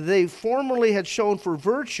zeal they formerly had shown for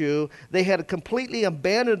virtue, they had completely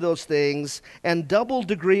abandoned those things, and double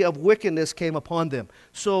degree of wickedness came upon them.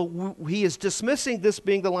 So he is dismissing this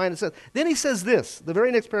being the line of Seth. Then he says this, the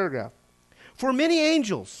very next paragraph. For many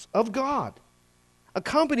angels of God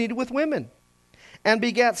accompanied with women, and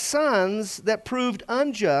begat sons that proved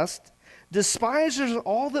unjust, despisers of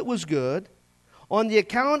all that was good, on the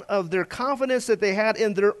account of their confidence that they had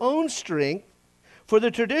in their own strength. For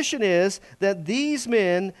the tradition is that these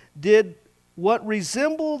men did what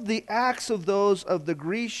resembled the acts of those of the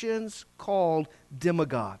Grecians called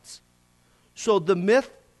demigods. So the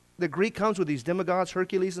myth, the Greek comes with these demigods,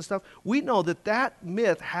 Hercules and stuff. We know that that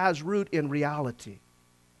myth has root in reality.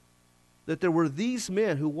 That there were these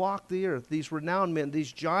men who walked the earth, these renowned men,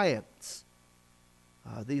 these giants,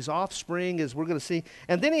 these offspring, as we're going to see.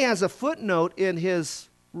 And then he has a footnote in his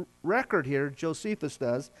record here, Josephus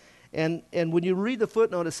does. And when you read the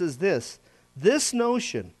footnote, it says this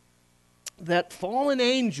notion that fallen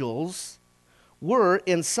angels were,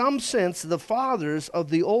 in some sense, the fathers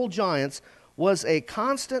of the old giants was a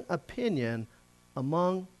constant opinion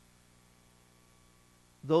among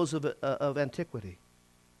those of antiquity.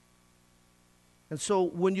 And so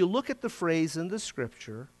when you look at the phrase in the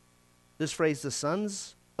scripture, this phrase, the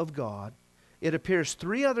sons of God, it appears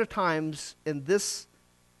 3 other times in this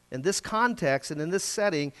context and in this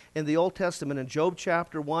setting in the Old Testament, in Job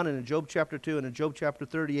chapter 1 and in Job chapter 2 and in Job chapter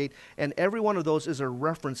 38, and every one of those is a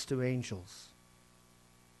reference to angels.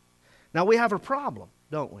 Now we have a problem,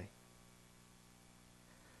 don't we?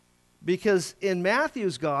 Because in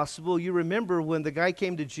Matthew's gospel, you remember when the guy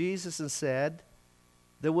came to Jesus and said,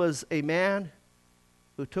 there was a man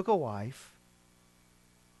who took a wife,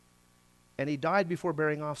 and he died before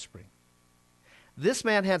bearing offspring. This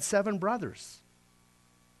man had 7 brothers.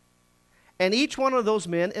 And each one of those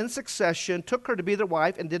men in succession took her to be their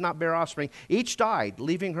wife and did not bear offspring. Each died,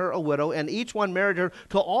 leaving her a widow, and each one married her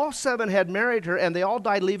till all 7 had married her, and they all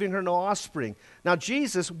died, leaving her no offspring. Now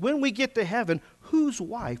Jesus, when we get to heaven, whose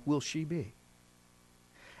wife will she be?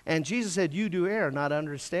 And Jesus said, you do err, not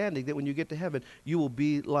understanding that when you get to heaven, you will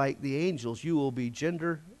be like the angels. You will be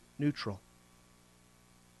gender neutral.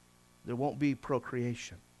 There won't be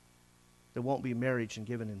procreation. There won't be marriage and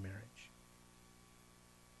given in marriage.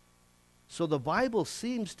 So the Bible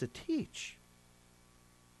seems to teach,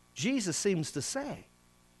 Jesus seems to say,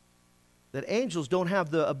 that angels don't have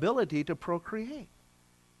the ability to procreate.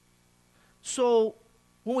 So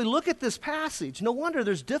when we look at this passage, no wonder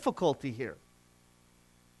there's difficulty here.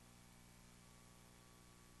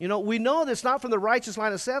 You know, we know that's not from the righteous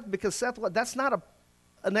line of Seth, because Seth, that's not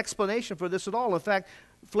an explanation for this at all. In fact,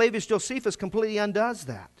 Flavius Josephus completely undoes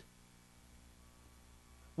that.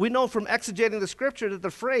 We know from exegeting the scripture that the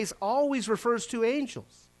phrase always refers to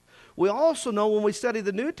angels. We also know when we study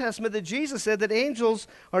the New Testament that Jesus said that angels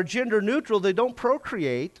are gender neutral, they don't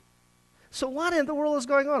procreate. So what in the world is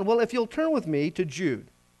going on? Well, if you'll turn with me to Jude.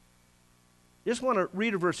 I just want to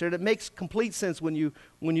read a verse here that makes complete sense when you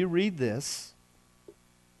read this.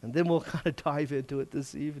 And then we'll kind of dive into it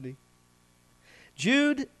this evening.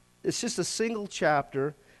 Jude, it's just a single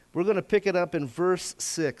chapter. We're going to pick it up in verse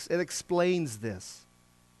 6. It explains this.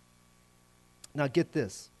 Now get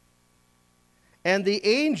this. And the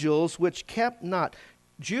angels which kept not.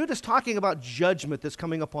 Jude is talking about judgment that's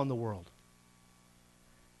coming upon the world.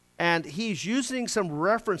 And he's using some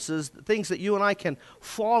references, things that you and I can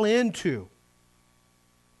fall into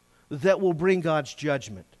that will bring God's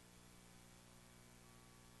judgment.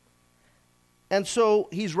 And so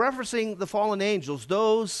he's referencing the fallen angels,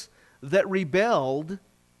 those that rebelled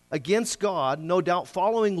against God, no doubt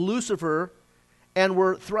following Lucifer, and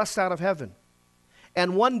were thrust out of heaven.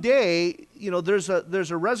 And one day, there's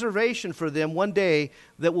a reservation for them one day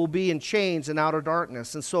that will be in chains and outer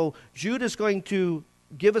darkness. And so Jude is going to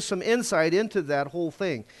give us some insight into that whole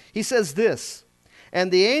thing. He says this, and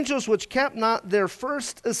the angels which kept not their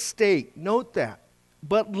first estate, note that,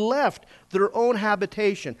 but left their own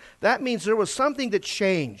habitation. That means there was something that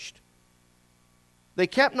changed. They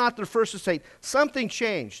kept not their first estate. Something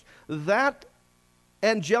changed. That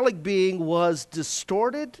angelic being was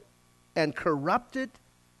distorted and corrupted,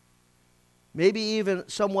 maybe even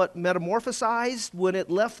somewhat metamorphosized when it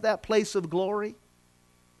left that place of glory.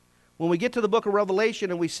 When we get to the book of Revelation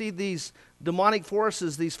and we see these demonic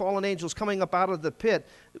forces, these fallen angels coming up out of the pit,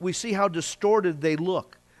 we see how distorted they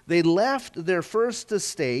look. They left their first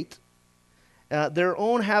estate, their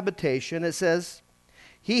own habitation. It says,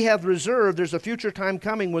 he hath reserved, there's a future time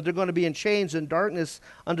coming where they're going to be in chains and darkness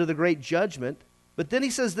under the great judgment. But then he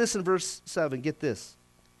says this in verse 7, get this.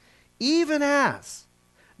 Even as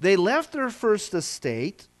they left their first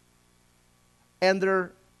estate and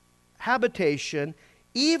their habitation,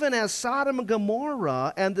 even as Sodom and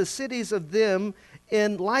Gomorrah and the cities of them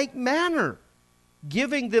in like manner,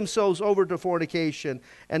 giving themselves over to fornication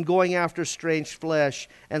and going after strange flesh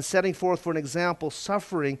and setting forth for an example,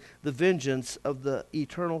 suffering the vengeance of the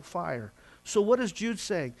eternal fire. So what is Jude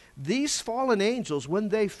saying? These fallen angels, when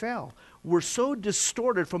they fell, were so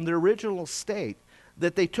distorted from their original state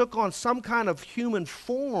that they took on some kind of human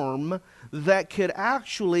form that could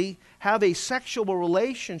actually have a sexual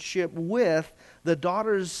relationship with the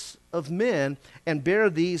daughters of men and bear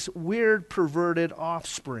these weird, perverted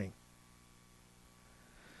offspring.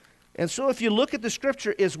 And so if you look at the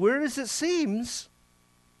scripture, as weird as it seems,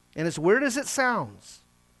 and as weird as it sounds,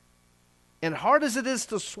 and hard as it is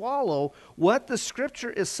to swallow, what the scripture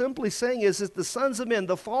is simply saying is that the sons of men,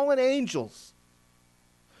 the fallen angels,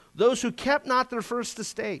 those who kept not their first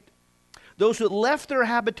estate, those who left their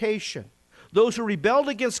habitation, those who rebelled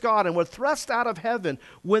against God and were thrust out of heaven,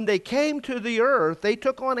 when they came to the earth, they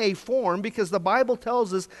took on a form, because the Bible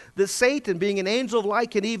tells us that Satan, being an angel of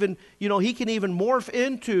light, can even, he can even morph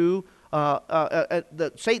into,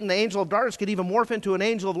 Satan, the angel of darkness, can even morph into an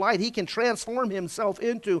angel of light. He can transform himself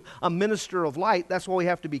into a minister of light. That's why we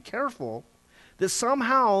have to be careful that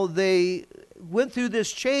somehow they went through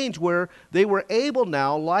this change where they were able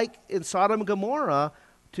now, like in Sodom and Gomorrah,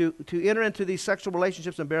 to enter into these sexual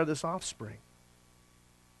relationships and bear this offspring.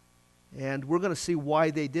 And we're going to see why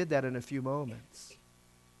they did that in a few moments.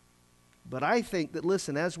 But I think that,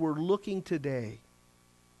 listen, as we're looking today,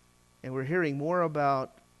 and we're hearing more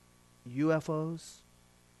about UFOs,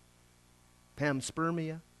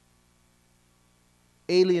 panspermia,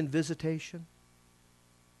 alien visitation,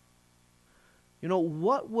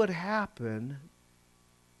 what would happen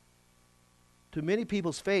to many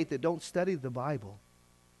people's faith that don't study the Bible,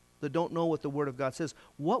 that don't know what the Word of God says?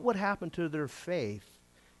 What would happen to their faith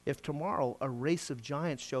if tomorrow a race of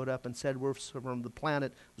giants showed up and said, we're from the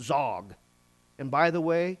planet Zog, and by the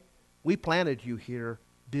way, we planted you here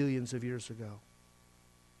billions of years ago?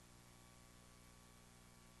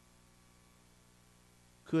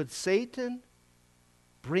 Could Satan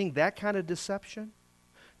bring that kind of deception?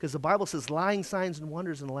 Because the Bible says lying signs and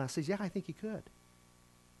wonders in the last days. Yeah, I think he could.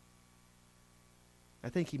 I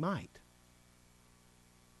think he might.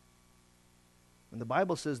 And the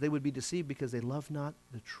Bible says they would be deceived because they love not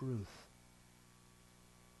the truth.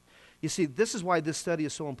 You see, this is why this study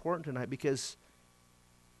is so important tonight, because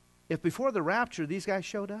if before the rapture these guys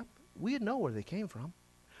showed up, we'd know where they came from.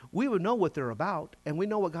 We would know what they're about, and we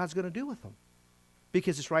know what God's going to do with them.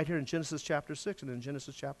 Because it's right here in Genesis chapter 6 and in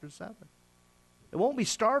Genesis chapter 7. It won't be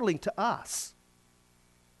startling to us,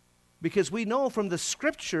 because we know from the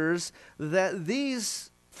scriptures that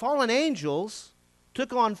these fallen angels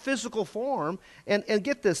took on physical form. And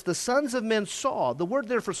get this, the sons of men saw. The word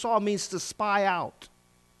there for saw means to spy out.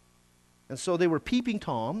 And so they were peeping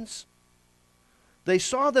toms. They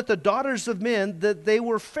saw that the daughters of men, that they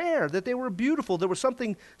were fair, that they were beautiful. There was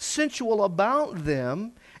something sensual about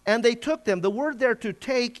them, and they took them. The word there to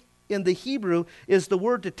take in the Hebrew is the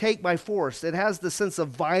word to take by force. It has the sense of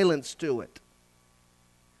violence to it.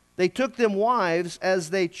 They took them wives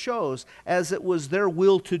as they chose, as it was their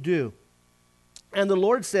will to do. And the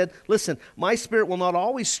Lord said, listen, my spirit will not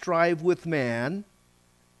always strive with man,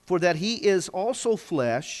 for that he is also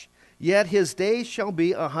flesh, yet his days shall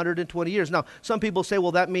be 120 years. Now, some people say,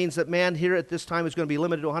 well, that means that man here at this time is going to be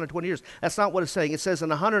limited to 120 years. That's not what it's saying. It says in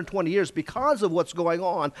 120 years, because of what's going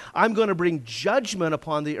on, I'm going to bring judgment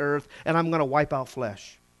upon the earth, and I'm going to wipe out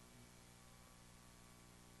flesh.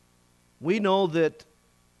 We know that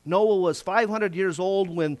Noah was 500 years old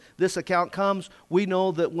when this account comes. We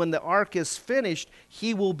know that when the ark is finished,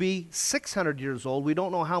 he will be 600 years old. We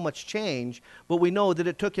don't know how much change, but we know that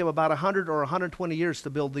it took him about 100 or 120 years to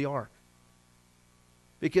build the ark.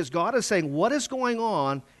 Because God is saying what is going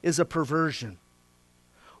on is a perversion.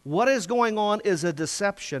 What is going on is a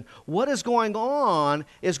deception. What is going on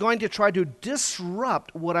is going to try to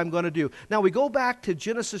disrupt what I'm going to do. Now we go back to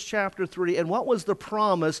Genesis chapter 3, and what was the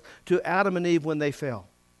promise to Adam and Eve when they fell?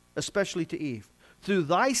 Especially to Eve. Through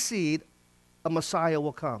thy seed, a Messiah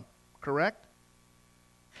will come. Correct?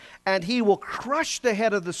 And he will crush the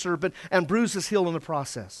head of the serpent and bruise his heel in the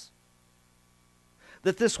process.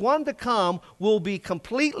 That this one to come will be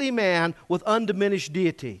completely man with undiminished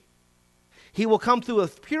deity. He will come through a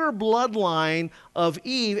pure bloodline of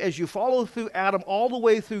Eve as you follow through Adam all the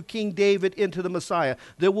way through King David into the Messiah.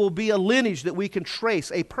 There will be a lineage that we can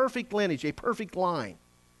trace, a perfect lineage, a perfect line.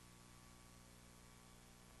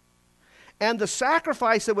 And the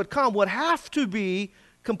sacrifice that would come would have to be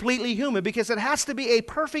completely human, because it has to be a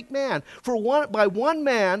perfect man. By one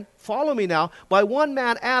man, follow me now, by one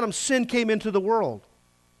man, Adam, sin came into the world.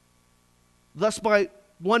 Thus, by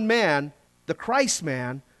one man, the Christ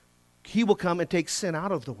man, he will come and take sin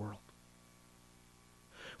out of the world.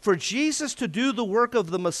 For Jesus to do the work of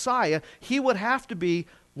the Messiah, he would have to be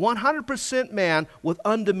 100% man with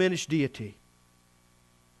undiminished deity.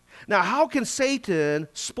 Now, how can Satan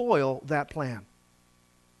spoil that plan?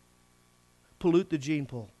 Pollute the gene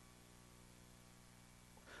pool.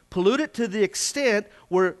 Pollute it to the extent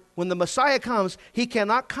where when the Messiah comes, he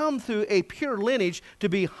cannot come through a pure lineage to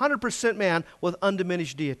be 100% man with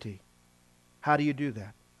undiminished deity. How do you do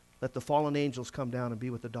that? Let the fallen angels come down and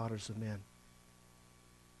be with the daughters of men.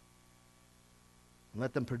 And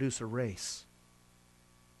let them produce a race.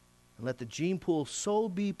 And let the gene pool so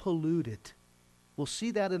be polluted. We'll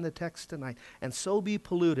see that in the text tonight. And so be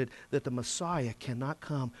polluted that the Messiah cannot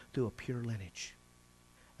come through a pure lineage.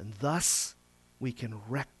 And thus, we can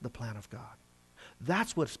wreck the plan of God.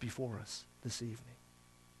 That's what's before us this evening.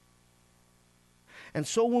 And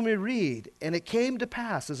so when we read, and it came to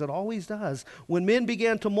pass, as it always does, when men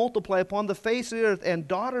began to multiply upon the face of the earth, and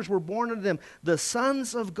daughters were born unto them, the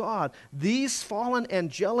sons of God, these fallen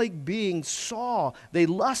angelic beings saw, they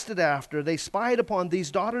lusted after, they spied upon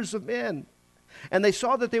these daughters of men. And they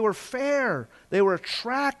saw that they were fair, they were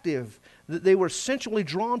attractive, that they were sensually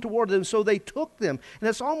drawn toward them, so they took them. And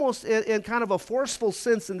it's almost in kind of a forceful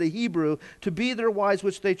sense in the Hebrew, to be their wives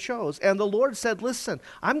which they chose. And the Lord said, listen,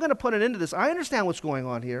 I'm going to put an end to this. I understand what's going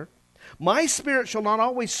on here. My spirit shall not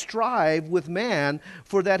always strive with man,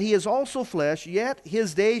 for that he is also flesh, yet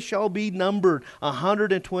his days shall be numbered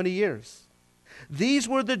 120 years. These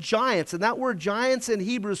were the giants, and that word giants in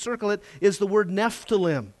Hebrew, circle it, is the word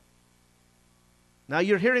Nephilim. Now,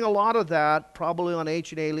 you're hearing a lot of that probably on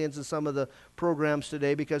Ancient Aliens and some of the programs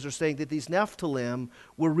today, because they're saying that these Nephilim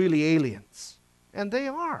were really aliens. And they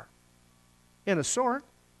are, in a sort.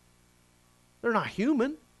 They're not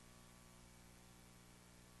human.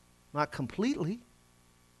 Not completely.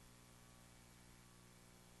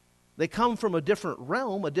 They come from a different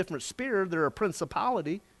realm, a different sphere. They're a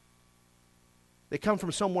principality. They come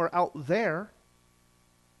from somewhere out there.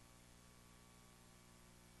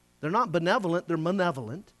 They're not benevolent, they're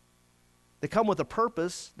malevolent. They come with a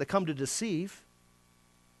purpose. They come to deceive.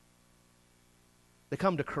 They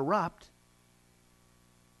come to corrupt.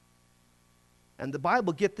 And the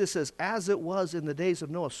Bible, get this, as it was in the days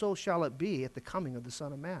of Noah, so shall it be at the coming of the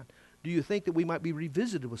Son of Man. Do you think that we might be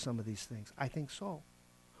revisited with some of these things? I think so.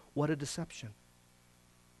 What a deception.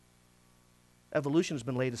 Evolution has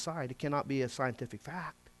been laid aside. It cannot be a scientific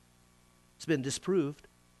fact. It's been disproved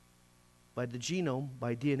by the genome,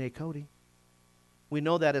 by DNA coding. We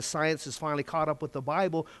know that as science has finally caught up with the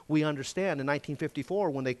Bible, we understand in 1954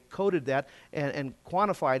 when they coded that and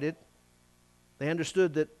quantified it, they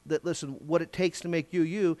understood that listen, what it takes to make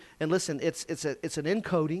you, and listen, it's an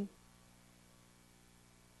encoding.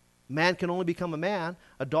 Man can only become a man.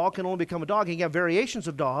 A dog can only become a dog. You can have variations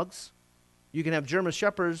of dogs. You can have German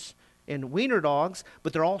Shepherds and Wiener dogs,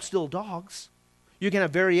 but they're all still dogs. You can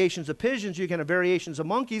have variations of pigeons, you can have variations of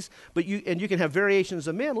monkeys, you can have variations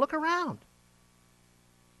of men. Look around.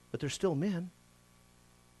 But they're still men.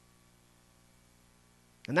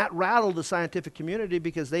 And that rattled the scientific community,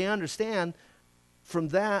 because they understand from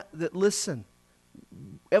that listen,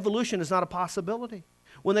 evolution is not a possibility.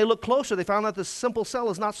 When they look closer, they found out the simple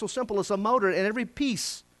cell is not so simple. It's a motor, and every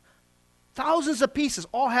piece, thousands of pieces,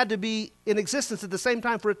 all had to be in existence at the same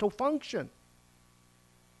time for it to function.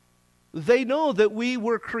 They know that we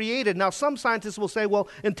were created. Now, some scientists will say, well,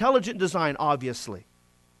 intelligent design, obviously.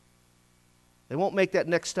 They won't make that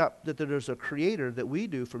next step that there's a creator that we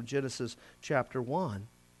do from Genesis chapter 1.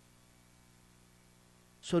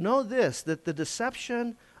 So know this, that the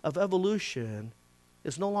deception of evolution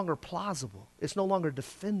is no longer plausible. It's no longer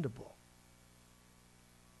defendable.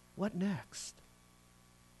 What next?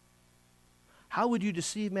 How would you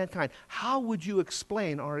deceive mankind? How would you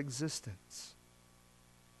explain our existence?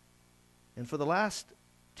 And for the last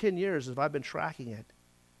 10 years, as I've been tracking it,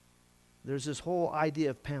 there's this whole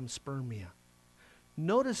idea of panspermia.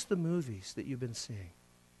 Notice the movies that you've been seeing.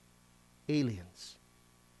 Aliens.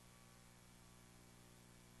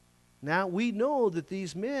 Now, we know that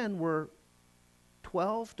these men were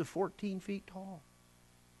 12 to 14 feet tall.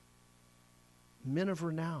 Men of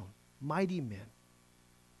renown, mighty men,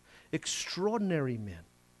 extraordinary men.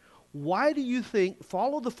 Why do you think,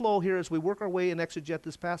 follow the flow here as we work our way and exegete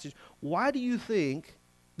this passage, why do you think,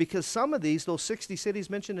 because some of these, those 60 cities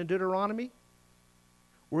mentioned in Deuteronomy,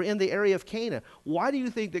 were in the area of Canaan, why do you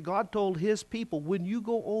think that God told his people, when you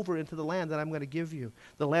go over into the land that I'm going to give you,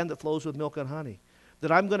 the land that flows with milk and honey,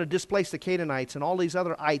 that I'm going to displace the Canaanites and all these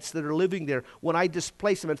other ites that are living there when I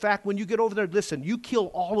displace them? In fact, when you get over there, listen, you kill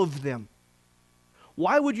all of them.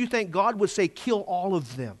 Why would you think God would say kill all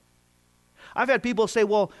of them? I've had people say,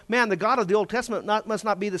 well, man, the God of the Old Testament must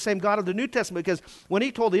not be the same God of the New Testament, because when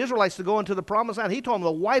he told the Israelites to go into the promised land, he told them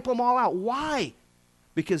to wipe them all out. Why?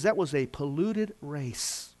 Because that was a polluted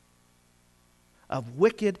race of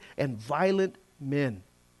wicked and violent men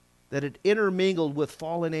that had intermingled with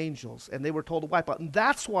fallen angels, and they were told to wipe out. And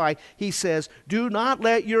that's why he says, do not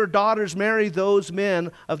let your daughters marry those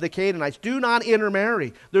men of the Canaanites. Do not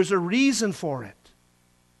intermarry. There's a reason for it.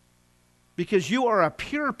 Because you are a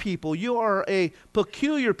pure people. You are a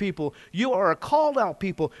peculiar people. You are a called out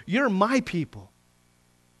people. You're my people.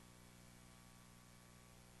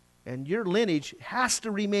 And your lineage has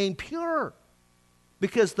to remain pure,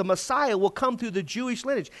 because the Messiah will come through the Jewish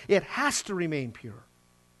lineage. It has to remain pure.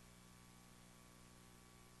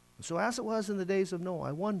 So as it was in the days of Noah,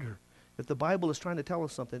 I wonder if the Bible is trying to tell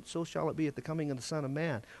us something. So shall it be at the coming of the Son of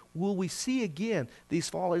Man. Will we see again these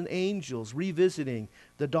fallen angels revisiting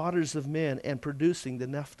the daughters of men and producing the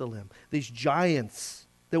Nephilim, these giants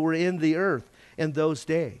that were in the earth in those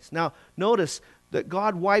days? Now, notice that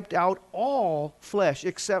God wiped out all flesh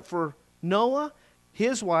except for Noah,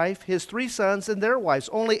 his wife, his 3 sons, and their wives.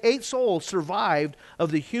 Only 8 souls survived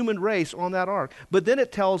of the human race on that ark. But then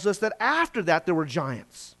it tells us that after that there were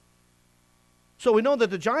giants. So we know that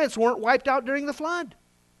the giants weren't wiped out during the flood.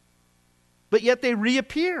 But yet they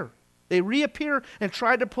reappear. They reappear and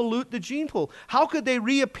try to pollute the gene pool. How could they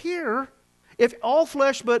reappear if all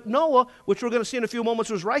flesh but Noah, which we're going to see in a few moments,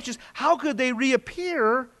 was righteous? How could they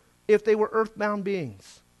reappear if they were earthbound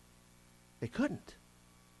beings? They couldn't.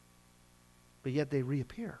 But yet they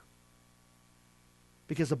reappear.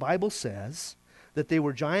 Because the Bible says that they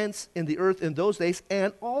were giants in the earth in those days,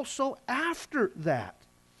 and also after that,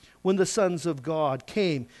 when the sons of God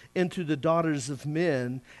came into the daughters of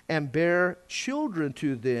men and bare children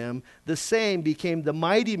to them, the same became the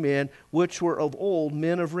mighty men which were of old,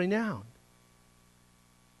 men of renown.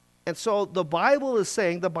 And so the Bible is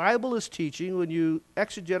saying, the Bible is teaching, when you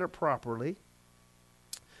exegete it properly,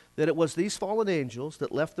 that it was these fallen angels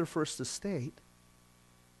that left their first estate,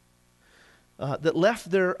 that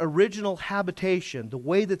left their original habitation, the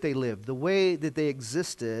way that they lived, the way that they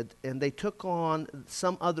existed, and they took on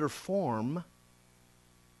some other form,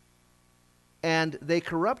 and they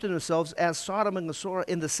corrupted themselves as Sodom and Gomorrah,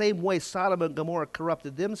 in the same way Sodom and Gomorrah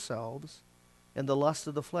corrupted themselves in the lust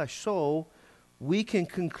of the flesh. So we can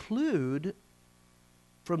conclude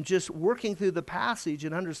from just working through the passage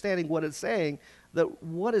and understanding what it's saying, that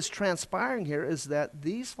what is transpiring here is that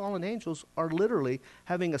these fallen angels are literally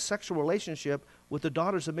having a sexual relationship with the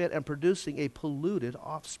daughters of men and producing a polluted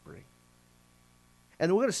offspring.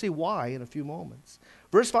 And we're going to see why in a few moments.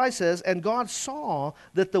 Verse 5 says, and God saw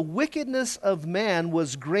that the wickedness of man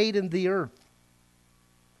was great in the earth,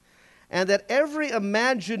 and that every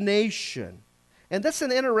imagination. And that's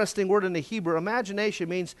an interesting word in the Hebrew. Imagination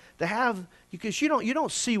means to have, because you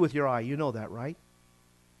don't see with your eye. You know that, right?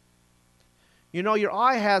 You know, your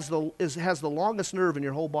eye has the longest nerve in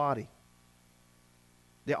your whole body,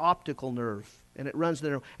 the optical nerve, and it runs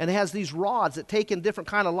there, and it has these rods that take in different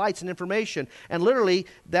kind of lights and information, and literally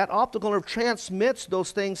that optical nerve transmits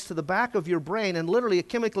those things to the back of your brain, and literally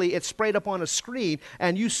chemically it's sprayed up on a screen,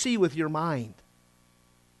 and you see with your mind.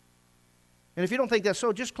 And if you don't think that's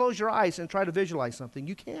so, just close your eyes and try to visualize something.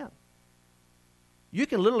 You can. You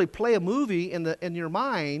can literally play a movie in your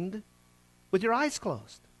mind with your eyes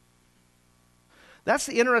closed. That's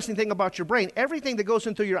the interesting thing about your brain. Everything that goes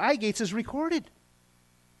in through your eye gates is recorded.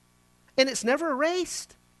 And it's never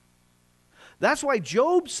erased. That's why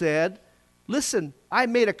Job said, listen, I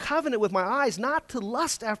made a covenant with my eyes not to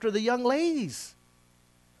lust after the young ladies.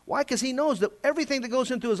 Why? Because he knows that everything that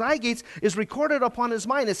goes into his eye gates is recorded upon his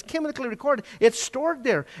mind. It's chemically recorded. It's stored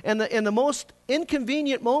there. And in the most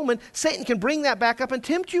inconvenient moment, Satan can bring that back up and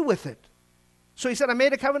tempt you with it. So he said, I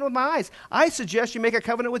made a covenant with my eyes. I suggest you make a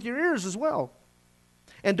covenant with your ears as well.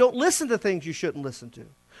 And don't listen to things you shouldn't listen to.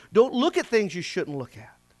 Don't look at things you shouldn't look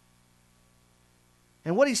at.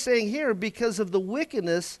 And what he's saying here, because of the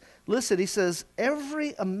wickedness, listen, he says,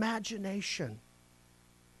 every imagination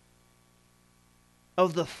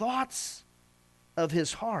of the thoughts of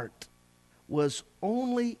his heart was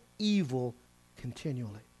only evil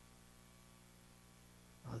continually.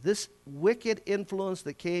 This wicked influence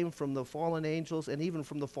that came from the fallen angels and even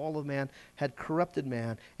from the fall of man had corrupted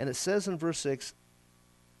man. And it says in verse 6,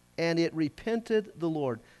 and it repented the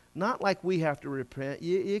Lord. Not like we have to repent.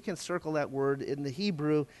 You can circle that word. In the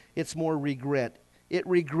Hebrew, it's more regret. It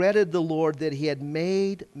regretted the Lord that he had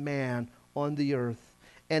made man on the earth,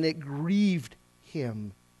 and it grieved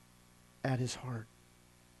him at his heart.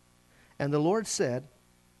 And the Lord said,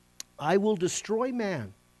 I will destroy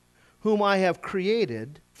man, whom I have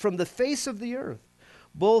created from the face of the earth,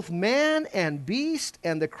 both man and beast,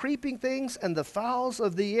 and the creeping things, and the fowls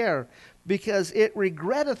of the air, because it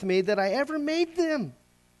regretteth me that I ever made them.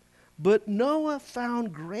 But Noah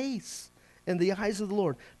found grace in the eyes of the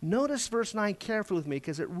Lord. Notice verse 9 carefully with me,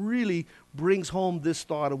 because it really brings home this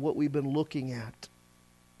thought of what we've been looking at.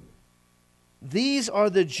 These are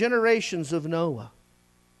the generations of Noah.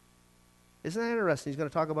 Isn't that interesting? He's going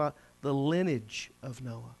to talk about the lineage of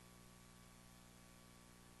Noah.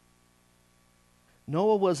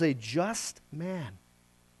 Noah was a just man.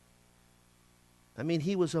 I mean,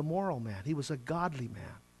 he was a moral man. He was a godly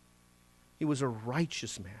man. He was a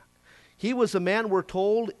righteous man. He was a man, we're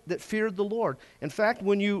told, that feared the Lord. In fact,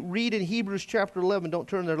 when you read in Hebrews chapter 11, don't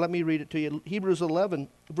turn there, let me read it to you. Hebrews 11,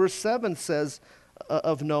 verse 7 says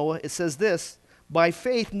of Noah, it says this, by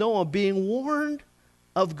faith Noah, being warned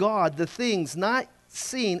of God, the things not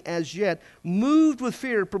seen as yet, moved with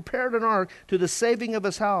fear, prepared an ark to the saving of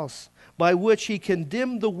his house, by which he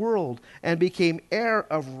condemned the world and became heir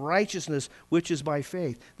of righteousness, which is by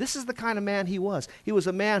faith. This is the kind of man he was. He was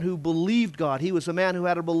a man who believed God. He was a man who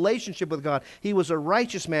had a relationship with God. He was a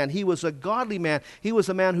righteous man. He was a godly man. He was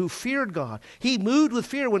a man who feared God. He moved with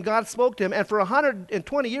fear when God spoke to him, and for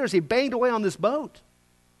 120 years he banged away on this boat.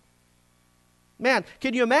 Man,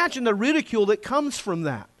 can you imagine the ridicule that comes from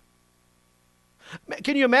that?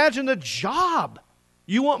 Can you imagine the job?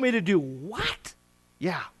 You want me to do what?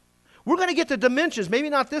 Yeah. We're going to get the dimensions, maybe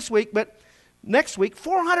not this week, but next week,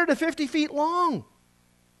 450 feet long.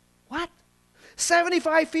 What?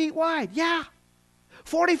 75 feet wide. Yeah.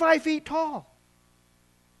 45 feet tall.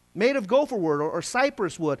 Made of gopher wood or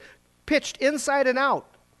cypress wood, pitched inside and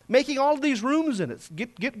out, making all of these rooms in it.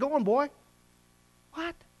 Get going, boy.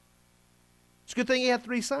 What? It's a good thing he had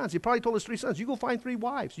 3 sons. He probably told his 3 sons, you go find 3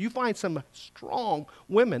 wives. You find some strong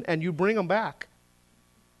women and you bring them back.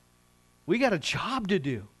 We got a job to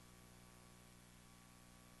do.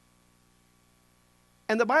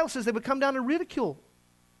 And the Bible says they would come down and ridicule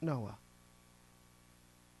Noah.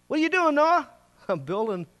 What are you doing, Noah? I'm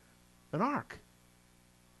building an ark.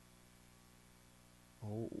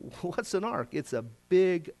 Oh, what's an ark? It's a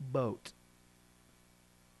big boat.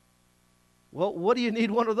 Well, what do you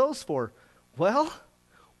need one of those for? Well,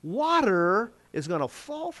 water is going to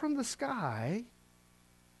fall from the sky.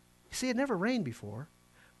 You see, it never rained before.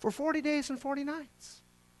 For 40 days and 40 nights.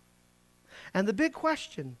 And the big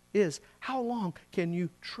question is, how long can you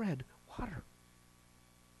tread water?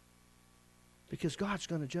 Because God's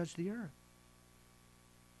going to judge the earth.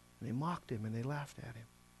 And they mocked him and they laughed at him.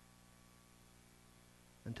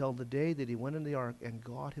 Until the day that he went in the ark and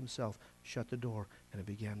God himself shut the door and it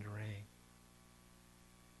began to rain.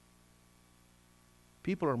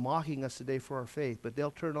 People are mocking us today for our faith, but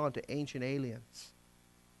they'll turn on to Ancient Aliens.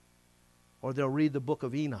 Or they'll read the book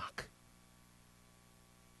of Enoch.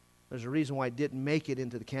 There's a reason why it didn't make it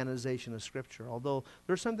into the canonization of Scripture. Although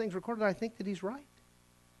there are some things recorded, I think that he's right.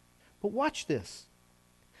 But watch this.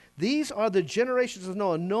 These are the generations of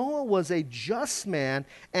Noah. Noah was a just man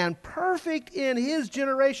and perfect in his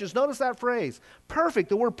generations. Notice that phrase. Perfect.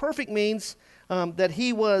 The word perfect means that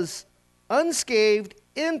he was unscathed,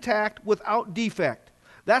 intact, without defect.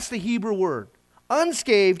 That's the Hebrew word.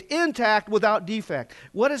 Unscathed, intact, without defect.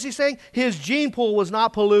 What is he saying? His gene pool was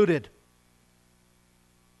not polluted.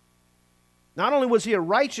 Not only was he a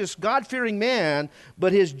righteous, God-fearing man,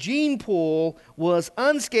 but his gene pool was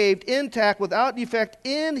unscathed, intact, without defect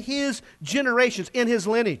in his generations, in his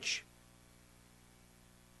lineage.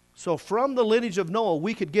 So from the lineage of Noah,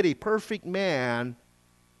 we could get a perfect man,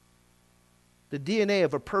 the DNA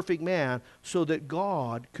of a perfect man, so that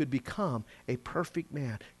God could become a perfect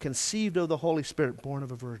man, conceived of the Holy Spirit, born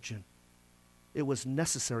of a virgin. It was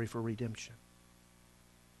necessary for redemption.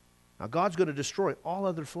 Now God's going to destroy all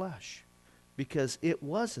other flesh because it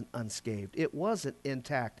wasn't unscathed, it wasn't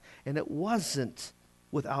intact, and it wasn't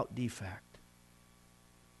without defect.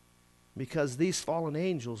 Because these fallen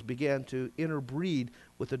angels began to interbreed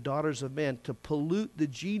with the daughters of men to pollute the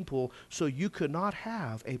gene pool, so you could not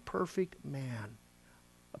have a perfect man.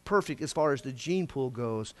 Perfect as far as the gene pool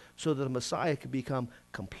goes, so that the Messiah could become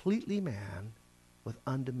completely man with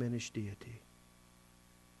undiminished deity.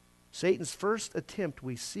 Satan's first attempt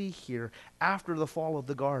we see here after the fall of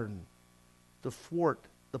the garden to thwart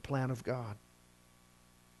the plan of God.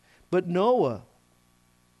 But Noah,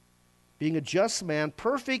 being a just man,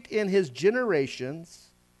 perfect in his generations,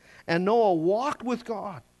 and Noah walked with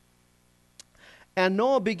God. And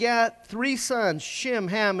Noah begat 3 sons, Shem,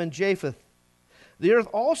 Ham, and Japheth. The earth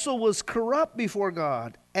also was corrupt before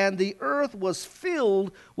God, and the earth was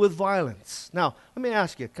filled with violence. Now, let me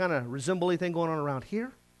ask you, kind of resemble anything going on around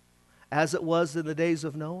here? As it was in the days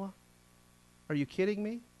of Noah? Are you kidding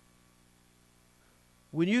me?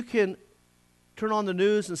 When you can turn on the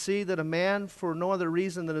news and see that a man, for no other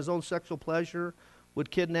reason than his own sexual pleasure, would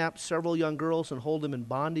kidnap several young girls and hold them in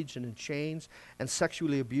bondage and in chains and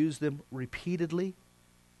sexually abuse them repeatedly,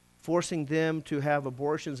 forcing them to have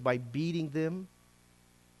abortions by beating them.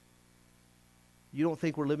 You don't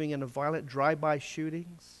think we're living in a violent drive-by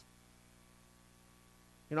shootings?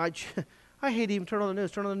 You know, I hate to even turn on the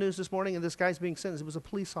news. Turn on the news this morning and this guy's being sentenced. It was a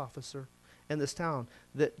police officer in this town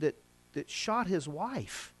that shot his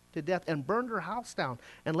wife to death and burned her house down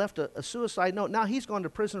and left a suicide note. Now he's gone to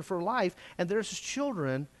prison for life, and there's his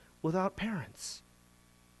children without parents.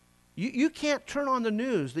 You can't turn on the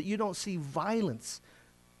news that you don't see violence.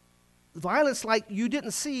 Violence like you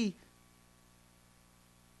didn't see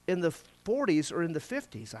in the 40s or in the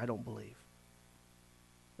 50s, I don't believe.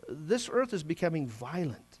 This earth is becoming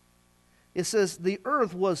violent. It says the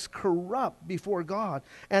earth was corrupt before God,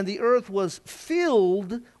 and the earth was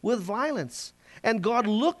filled with violence. And God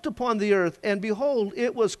looked upon the earth, and behold,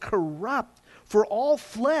 it was corrupt. For all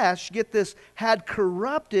flesh, get this, had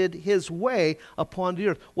corrupted his way upon the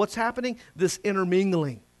earth. What's happening? This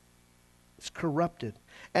intermingling. It's corrupted.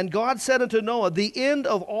 And God said unto Noah, the end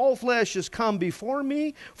of all flesh is come before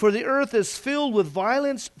me, for the earth is filled with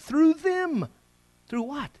violence through them. Through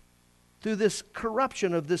what? Through this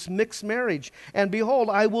corruption of this mixed marriage. And behold,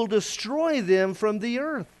 I will destroy them from the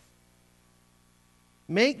earth.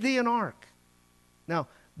 Make thee an ark. Now,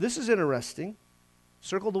 this is interesting.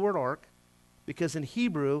 Circle the word ark, because in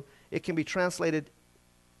Hebrew, it can be translated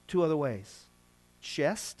 2 other ways.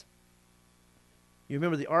 Chest. You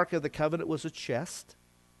remember the Ark of the Covenant was a chest.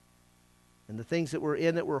 And the things that were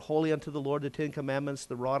in it were holy unto the Lord, the 10 Commandments,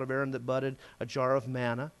 the rod of Aaron that budded, a jar of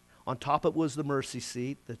manna. On top it was the mercy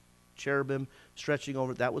seat, the cherubim stretching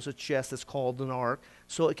over it. That was a chest that's called an ark.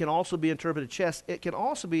 So it can also be interpreted chest. It can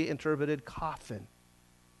also be interpreted coffin.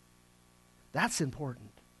 That's important.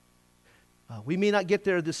 We may not get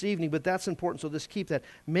there this evening, but that's important, so just keep that.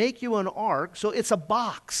 Make you an ark, so it's a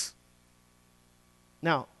box.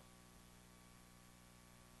 Now,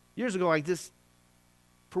 years ago, I just,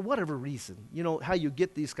 for whatever reason, you know how you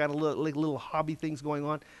get these kind of little hobby things going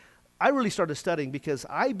on? I really started studying because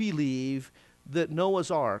I believe that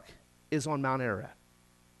Noah's Ark is on Mount Ararat.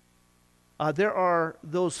 There are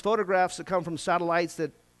those photographs that come from satellites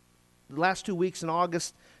that the last 2 weeks in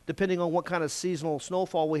August, depending on what kind of seasonal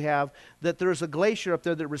snowfall we have, that there's a glacier up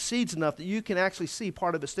there that recedes enough that you can actually see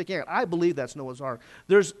part of it sticking out. I believe that's Noah's Ark.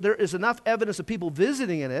 There is enough evidence of people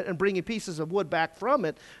visiting in it and bringing pieces of wood back from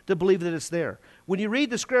it to believe that it's there. When you read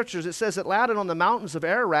the scriptures, it says it landed on the mountains of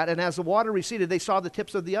Ararat, and as the water receded, they saw the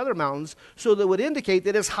tips of the other mountains, so that would indicate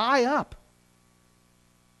that it's high up,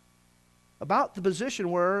 about the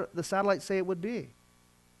position where the satellites say it would be.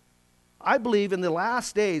 I believe in the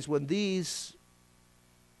last days when these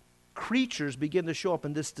creatures begin to show up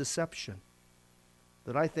in this deception,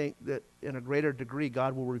 that I think that in a greater degree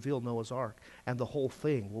God will reveal Noah's Ark and the whole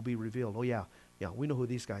thing will be revealed. Oh yeah, we know who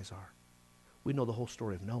these guys are. We know the whole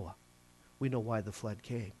story of Noah. We know why the flood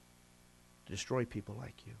came, to destroy people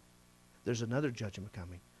like you. There's another judgment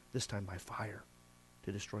coming, this time by fire,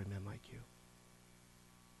 to destroy men like you.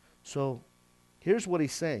 So here's what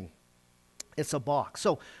he's saying. It's a box.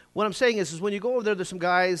 So what I'm saying is when you go over there, there's some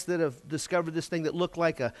guys that have discovered this thing that looked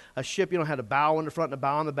like a ship, had a bow in the front and a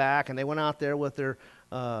bow in the back, and they went out there with their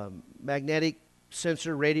magnetic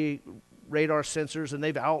sensor radar sensors, and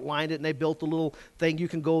they've outlined it, and they built a little thing. You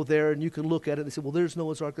can go there, and you can look at it, and they say, well, there's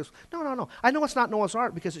Noah's Ark. No, no, no. I know it's not Noah's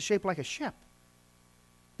Ark because it's shaped like a ship.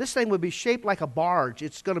 This thing would be shaped like a barge.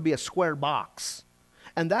 It's going to be a square box.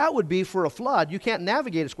 And that would be for a flood. You can't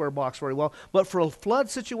navigate a square box very well, but for a flood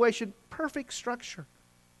situation, perfect structure.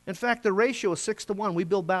 In fact, the ratio is 6-to-1. We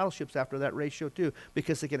build battleships after that ratio too,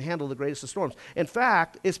 because they can handle the greatest of storms. In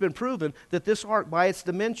fact, it's been proven that this ark, by its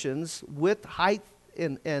dimensions, width, height,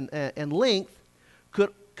 and length,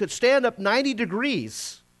 could stand up 90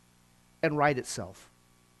 degrees and right itself.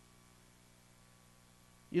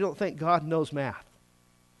 You don't think God knows math?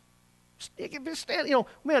 It can just stand,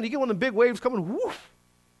 man, you get one of the big waves coming, woof.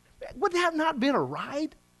 Would that not have been a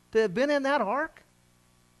ride to have been in that ark?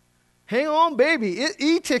 Hang on, baby,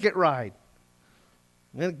 e-ticket ride.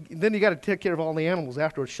 And then you got to take care of all the animals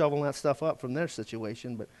afterwards, shoveling that stuff up from their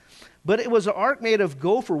situation. But it was an ark made of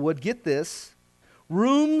gopher wood. Get this.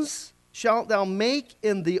 Rooms shalt thou make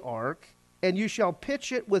in the ark, and you shall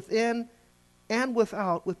pitch it within and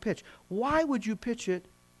without with pitch. Why would you pitch it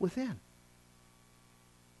within?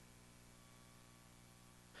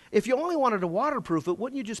 If you only wanted to waterproof it,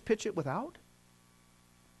 wouldn't you just pitch it without?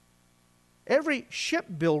 Every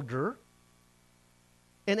shipbuilder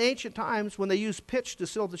in ancient times, when they used pitch to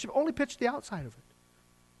seal the ship, only pitched the outside of it.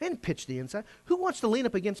 They didn't pitch the inside. Who wants to lean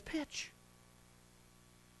up against pitch?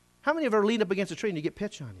 How many of you ever leaned up against a tree and you get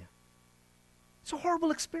pitch on you? It's a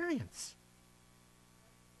horrible experience.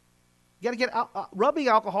 You got to get rubbing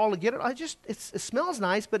alcohol to get it. It smells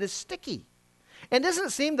nice, but it's sticky. And doesn't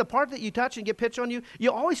it seem the part that you touch and get pitch on you,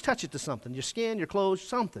 you always touch it to something, your skin, your clothes,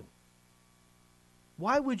 something.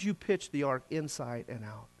 Why would you pitch the ark inside and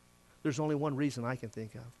out? There's only one reason I can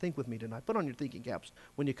think of. Think with me tonight. Put on your thinking caps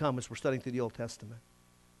when you come as we're studying through the Old Testament.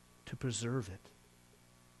 To preserve it.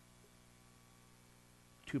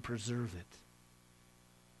 To preserve it.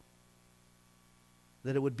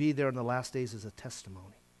 That it would be there in the last days as a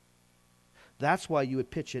testimony. That's why you would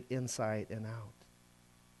pitch it inside and out.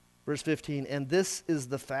 Verse 15, and this is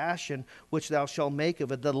the fashion which thou shalt make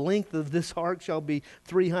of it. The length of this ark shall be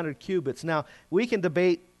 300 cubits. Now, we can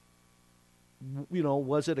debate,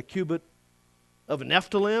 was it a cubit of a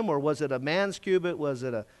Nephilim, or was it a man's cubit? Was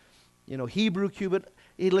it a, Hebrew cubit?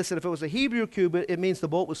 Listen, if it was a Hebrew cubit, it means the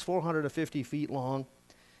boat was 450 feet long.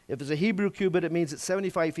 If it's a Hebrew cubit, it means it's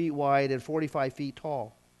 75 feet wide and 45 feet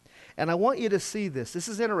tall. And I want you to see this. This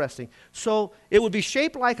is interesting. So it would be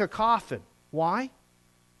shaped like a coffin. Why?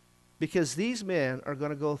 Because these men are going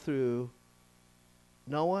to go through,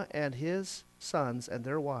 Noah and his sons and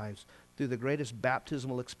their wives, through the greatest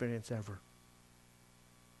baptismal experience ever.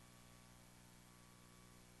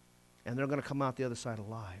 And they're going to come out the other side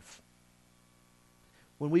alive.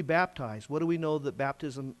 When we baptize, what do we know that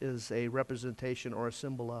baptism is a representation or a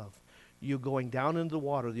symbol of? You going down into the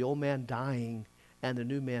water, the old man dying, and the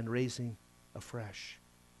new man raising afresh.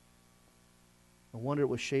 No wonder it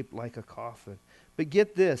was shaped like a coffin. But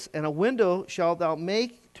get this, and a window shalt thou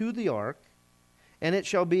make to the ark, and it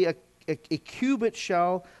shall be a cubit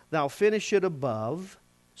shall thou finish it above.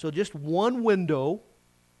 So just one window,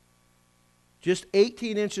 just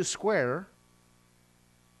 18 inches square.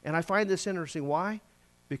 And I find this interesting. Why?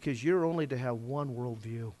 Because you're only to have one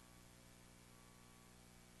worldview.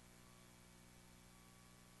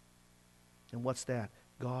 And what's that?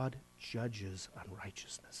 God judges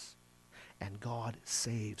unrighteousness, and God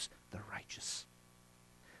saves the righteous.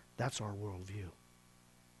 That's our worldview.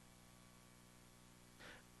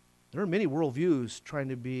 There are many worldviews trying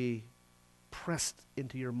to be pressed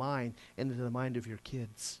into your mind and into the mind of your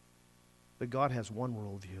kids. But God has one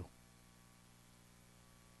worldview.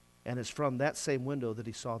 And it's from that same window that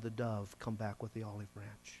he saw the dove come back with the olive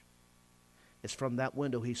branch. It's from that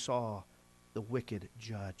window he saw the wicked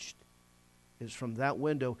judged. It's from that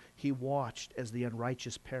window he watched as the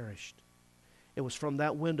unrighteous perished. It was from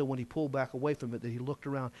that window when he pulled back away from it that he looked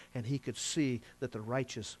around and he could see that the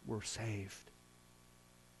righteous were saved.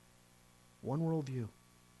 One worldview.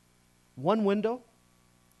 One window.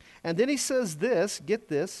 And then he says this, get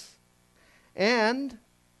this, and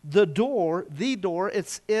the door,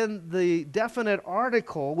 it's in the definite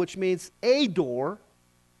article, which means a door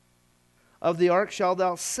of the ark shalt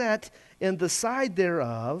thou set in the side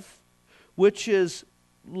thereof, which is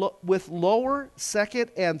with lower,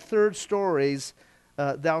 second, and third stories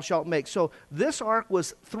thou shalt make. So this ark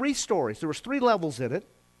was 3 stories. There was 3 levels in it.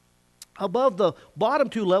 Above the bottom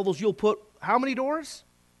 2 levels, you'll put how many doors?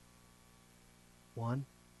 1.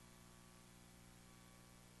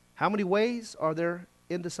 How many ways are there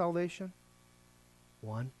into salvation?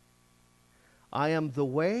 1. I am the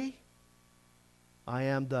way. I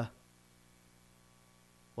am the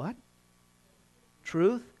what?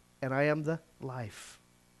 Truth and I am the life.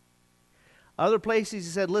 Other places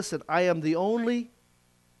he said, listen, I am the only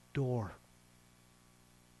door.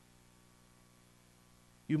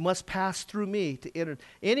 You must pass through me to enter.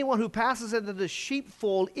 Anyone who passes into the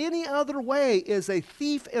sheepfold any other way is a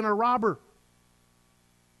thief and a robber.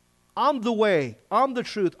 I'm the way, I'm the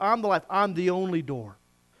truth, I'm the life, I'm the only door.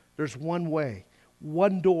 There's one way,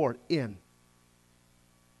 one door in.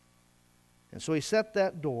 And so he set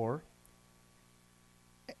that door.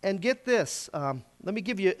 And get this, let me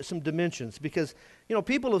give you some dimensions, because,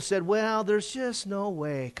 people have said, well, there's just no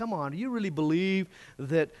way. Come on, do you really believe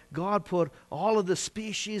that God put all of the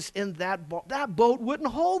species in that boat? That boat wouldn't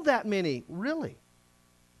hold that many. Really?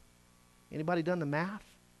 Anybody done the math?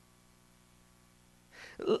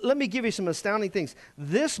 Let me give you some astounding things.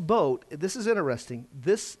 This boat, this is interesting,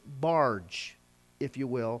 this barge, if you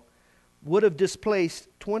will, would have displaced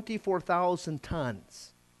 24,000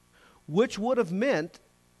 tons, which would have meant,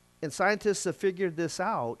 and scientists have figured this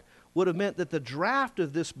out, would have meant that the draft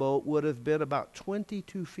of this boat would have been about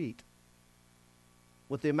 22 feet.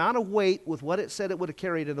 With the amount of weight, with what it said it would have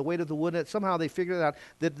carried, and the weight of the wood, somehow they figured out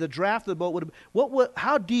that the draft of the boat would have...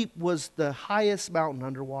 how deep was the highest mountain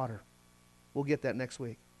underwater? We'll get that next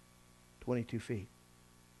week. 22 feet.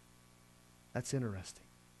 That's interesting.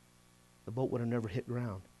 The boat would have never hit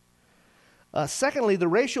ground. Secondly, the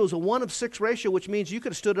ratio is a 1:6 ratio, which means you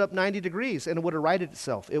could have stood it up 90 degrees and it would have righted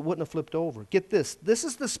itself. It wouldn't have flipped over. Get this. This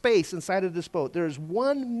is the space inside of this boat. There is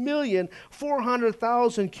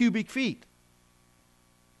 1,400,000 cubic feet.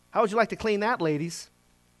 How would you like to clean that, ladies?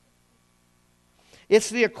 It's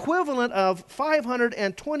the equivalent of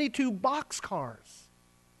 522 boxcars.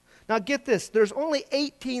 Now get this. There's only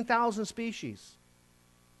 18,000 species.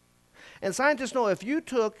 And scientists know if you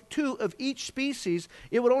took 2 of each species,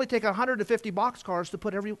 it would only take 150 boxcars to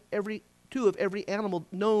put every 2 of every animal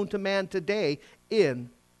known to man today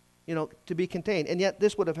in, to be contained. And yet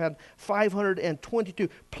this would have had 522,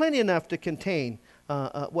 plenty enough to contain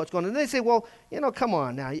what's going on. And they say, well, come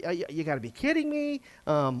on now, you got to be kidding me.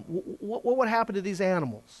 What would happen to these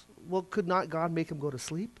animals? Well, could not God make them go to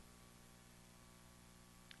sleep?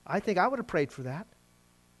 I think I would have prayed for that.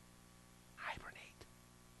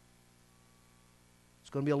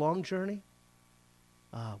 It's going to be a long journey.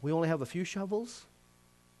 We only have a few shovels,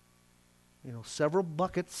 several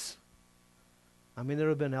buckets. I mean, there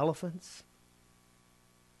have been elephants.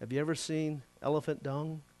 Have you ever seen elephant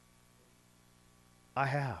dung? I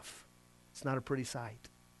have. It's not a pretty sight.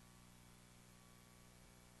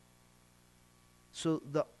 So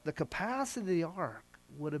the capacity of the ark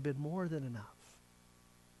would have been more than enough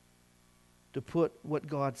to put what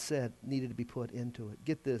God said needed to be put into it.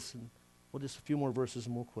 Get this, and we'll just a few more verses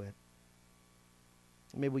and we'll quit.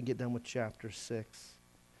 Maybe we can get done with chapter 6.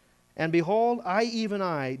 And behold, even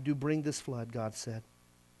I, do bring this flood, God said.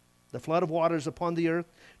 The flood of waters upon the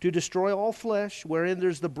earth to destroy all flesh, wherein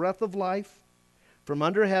there's the breath of life. From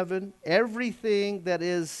under heaven, everything that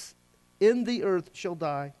is in the earth shall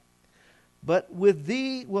die. But with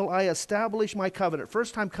thee will I establish my covenant.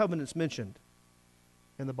 First time covenant's mentioned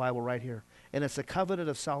in the Bible right here. And it's a covenant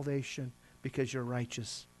of salvation because you're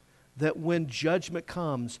righteous. That when judgment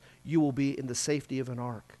comes, you will be in the safety of an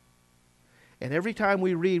ark. And every time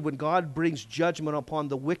we read when God brings judgment upon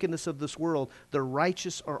the wickedness of this world, the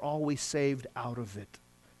righteous are always saved out of it.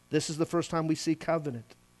 This is the first time we see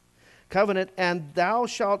covenant. Covenant, and thou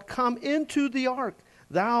shalt come into the ark,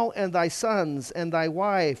 thou and thy sons and thy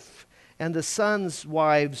wife and the sons'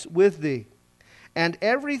 wives with thee, and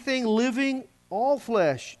everything living, all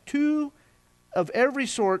flesh, 2 of every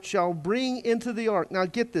sort shall bring into the ark. Now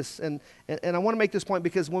get this, and I want to make this point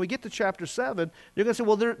because when we get to chapter 7, you're going to say,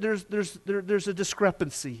 well, there's a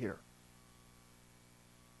discrepancy here.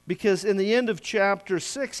 Because in the end of chapter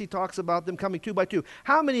 6, he talks about them coming 2 by 2.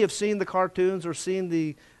 How many have seen the cartoons or seen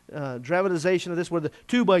the dramatization of this where the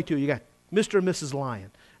 2 by 2, you got Mr. and Mrs.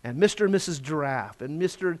 Lion and Mr. and Mrs. Giraffe and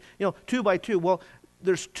Mr., 2 by 2. Well,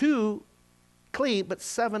 there's 2 clean but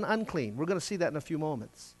 7 unclean. We're going to see that in a few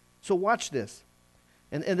moments. So watch this.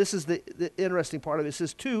 And this is the interesting part of it. It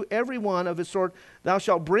says, 2, every one of his sort thou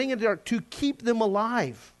shalt bring into the ark to keep them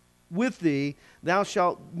alive with thee. Thou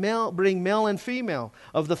shalt bring male and female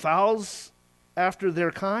of the fowls after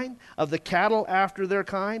their kind, of the cattle after their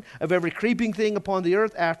kind, of every creeping thing upon the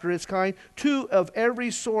earth after its kind. 2 of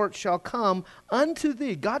every sort shall come unto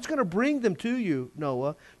thee. God's going to bring them to you,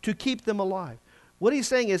 Noah, to keep them alive. What he's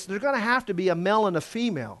saying is there's going to have to be a male and a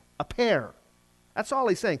female, a pair. That's all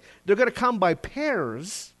he's saying. They're going to come by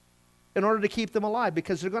pairs in order to keep them alive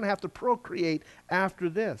because they're going to have to procreate after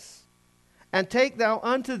this. And take thou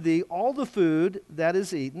unto thee all the food that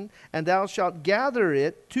is eaten, and thou shalt gather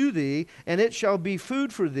it to thee, and it shall be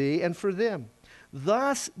food for thee and for them.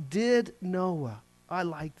 Thus did Noah, I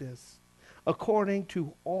like this, according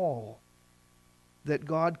to all that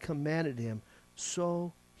God commanded him,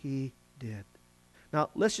 so he did. Now,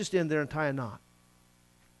 let's just end there and tie a knot,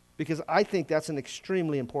 because I think that's an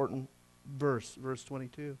extremely important verse, verse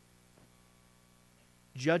 22.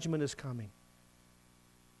 Judgment is coming.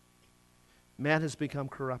 Man has become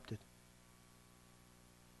corrupted.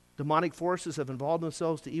 Demonic forces have involved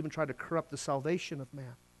themselves to even try to corrupt the salvation of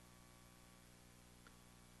man.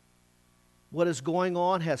 What is going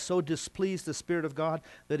on has so displeased the Spirit of God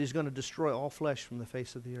that He's going to destroy all flesh from the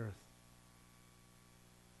face of the earth.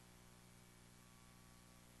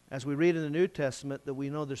 As we read in the New Testament, that we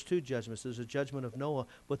know there's two judgments. There's a judgment of Noah,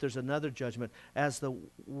 but there's another judgment. As the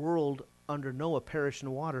world under Noah perished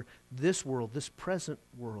in water, this world, this present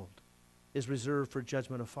world, is reserved for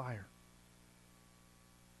judgment of fire.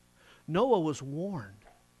 Noah was warned.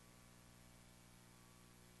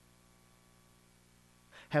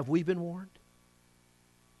 Have we been warned?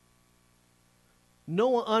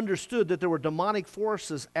 Noah understood that there were demonic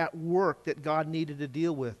forces at work that God needed to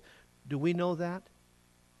deal with. Do we know that?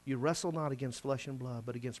 You wrestle not against flesh and blood,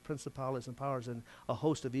 but against principalities and powers and a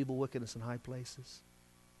host of evil wickedness in high places.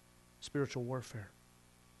 Spiritual warfare.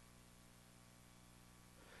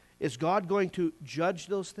 Is God going to judge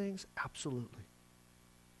those things? Absolutely.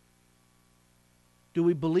 Do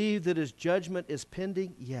we believe that His judgment is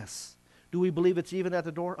pending? Yes. Do we believe it's even at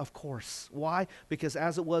the door? Of course. Why? Because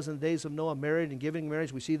as it was in the days of Noah, married and giving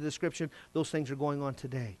marriage, we see the description, those things are going on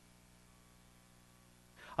today.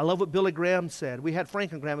 I love what Billy Graham said. We had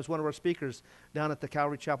Franklin Graham as one of our speakers down at the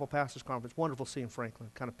Calvary Chapel Pastors Conference. Wonderful seeing Franklin,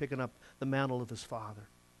 kind of picking up the mantle of his father.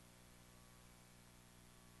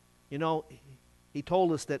 You know, he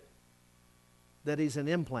told us that he's an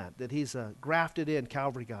implant, that he's a grafted in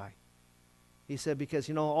Calvary guy. He said because,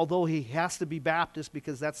 you know, although he has to be Baptist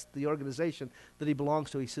because that's the organization that he belongs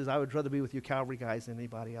to, he says, I would rather be with you Calvary guys than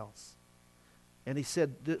anybody else. And he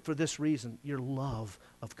said, for this reason, your love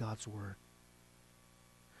of God's Word.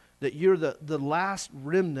 That you're the last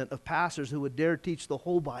remnant of pastors who would dare teach the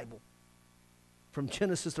whole Bible from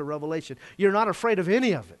Genesis to Revelation. You're not afraid of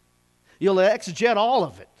any of it. You'll exegete all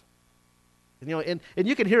of it. And, you know, and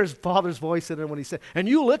you can hear his father's voice in it when he said, and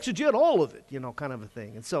you'll exegete all of it, you know, kind of a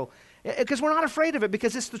thing. And so, because we're not afraid of it,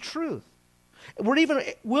 because it's the truth. We're even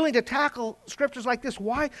willing to tackle scriptures like this.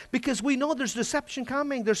 Why? Because we know there's deception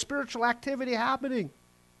coming. There's spiritual activity happening.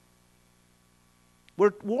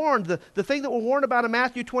 We're warned. The thing that we're warned about in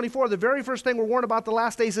Matthew 24, the very first thing we're warned about the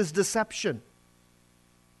last days is deception.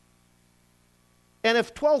 And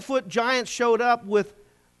if 12-foot giants showed up with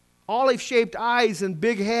olive-shaped eyes and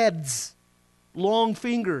big heads, long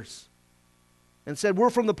fingers, and said, we're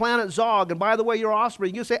from the planet Zog, and by the way, you're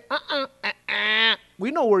offspring, you say, we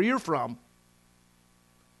know where you're from.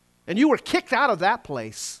 And you were kicked out of that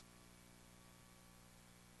place.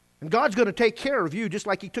 And God's going to take care of you just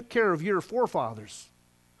like He took care of your forefathers.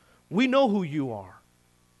 We know who you are.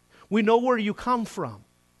 We know where you come from.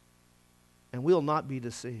 And we'll not be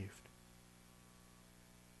deceived.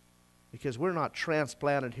 Because we're not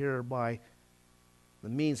transplanted here by the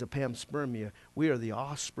means of panspermia. We are the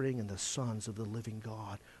offspring and the sons of the living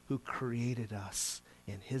God who created us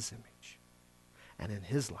in His image and in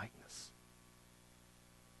His likeness.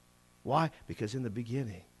 Why? Because in the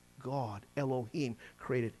beginning, God, Elohim,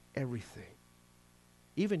 created everything.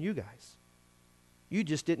 Even you guys. You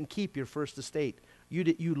just didn't keep your first estate.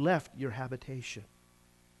 You left your habitation.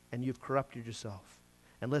 And you've corrupted yourself.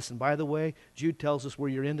 And listen, by the way, Jude tells us where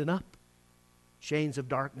you're ending up. Chains of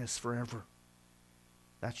darkness forever.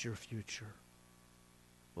 That's your future.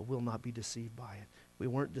 But we'll not be deceived by it. We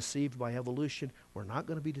weren't deceived by evolution. We're not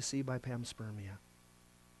going to be deceived by panspermia.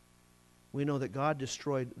 We know that God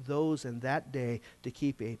destroyed those in that day to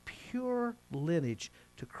keep a pure lineage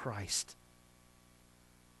to Christ.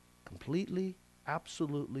 Completely,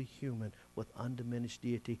 absolutely human with undiminished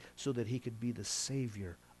deity so that He could be the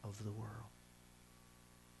Savior of the world.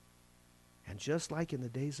 And just like in the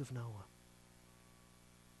days of Noah,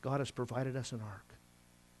 God has provided us an ark.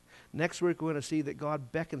 Next week, we're going to see that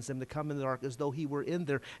God beckons them to come in the ark as though He were in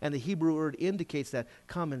there. And the Hebrew word indicates that.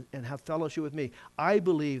 Come and have fellowship with me. I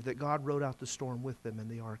believe that God rode out the storm with them in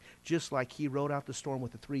the ark. Just like He rode out the storm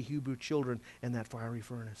with the 3 Hebrew children in that fiery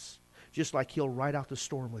furnace. Just like He'll ride out the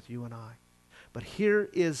storm with you and I. But here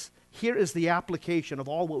is the application of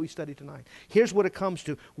all what we studied tonight. Here's what it comes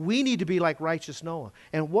to. We need to be like righteous Noah.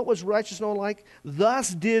 And what was righteous Noah like?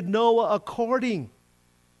 Thus did Noah according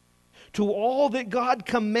To all that God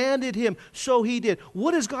commanded him, so he did.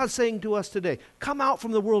 What is God saying to us today? Come out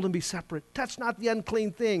from the world and be separate. Touch not the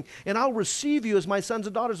unclean thing, and I'll receive you as my sons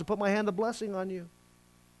and daughters and put my hand of blessing on you.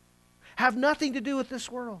 Have nothing to do with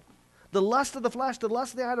this world. The lust of the flesh, the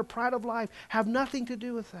lust of the eye, the pride of life, have nothing to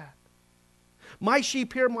do with that. My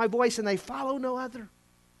sheep hear my voice, and they follow no other.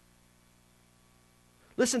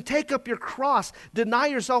 Listen, take up your cross, deny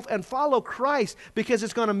yourself, and follow Christ, because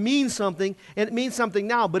it's going to mean something, and it means something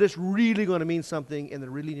now, but it's really going to mean something in the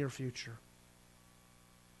really near future.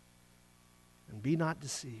 And be not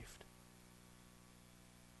deceived.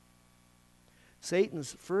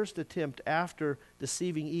 Satan's first attempt after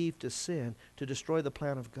deceiving Eve to sin, to destroy the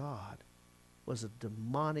plan of God, was a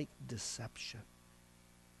demonic deception,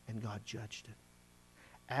 and God judged it.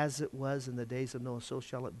 As it was in the days of Noah, so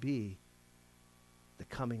shall it be the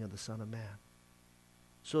coming of the Son of Man.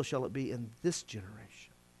 So shall it be in this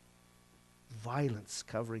generation. Violence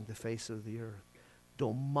covering the face of the earth.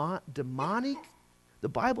 Demonic, the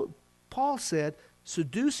Bible, Paul said,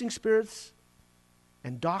 seducing spirits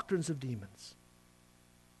and doctrines of demons.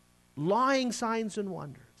 Lying signs and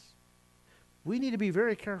wonders. We need to be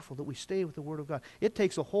very careful that we stay with the Word of God. It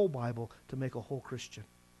takes a whole Bible to make a whole Christian.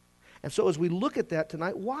 And so as we look at that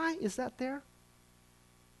tonight, why is that there?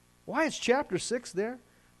 Why is chapter 6 there?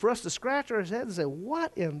 For us to scratch our heads and say,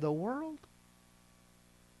 what in the world?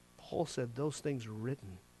 Paul said those things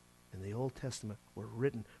written in the Old Testament were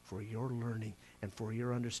written for your learning and for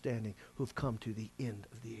your understanding, who've come to the end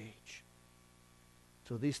of the age.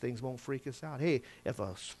 So these things won't freak us out. Hey, if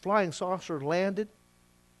a flying saucer landed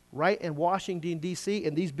right in Washington, D.C.,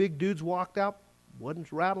 and these big dudes walked out,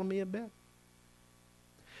 wouldn't rattle me a bit.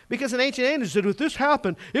 Because in ancient Ages said, if this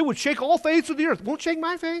happened, it would shake all faiths of the earth. Won't shake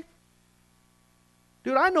my faith.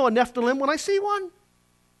 Dude, I know a Nephilim when I see one.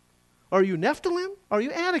 Are you Nephilim? Are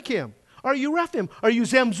you Anakim? Are you Rephaim? Are you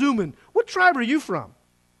Zamzummim? What tribe are you from?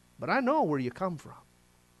 But I know where you come from.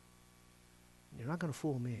 You're not going to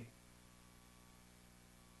fool me.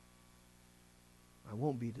 I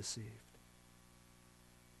won't be deceived.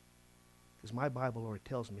 Because my Bible already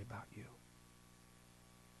tells me about you.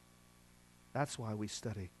 That's why we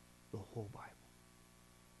study the whole Bible.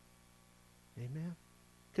 Amen?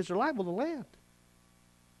 Because they're liable to land.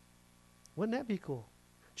 Wouldn't that be cool?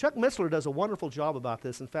 Chuck Missler does a wonderful job about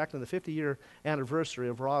this. In fact, on the 50-year anniversary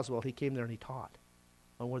of Roswell, he came there and he taught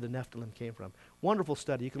on where the Nephilim came from. Wonderful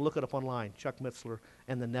study. You can look it up online, Chuck Missler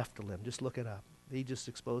and the Nephilim. Just look it up. He just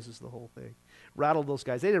exposes the whole thing. Rattled those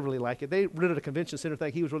guys. They didn't really like it. They rented a convention center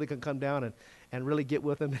thing. He was really going to come down and really get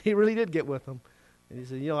with them. He really did get with them. And he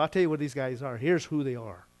said, I'll tell you what these guys are. Here's who they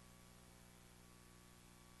are.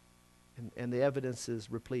 And the evidence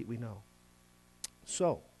is replete, we know.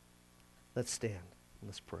 So, let's stand.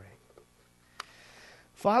 Let's pray.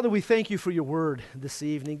 Father, we thank you for your word this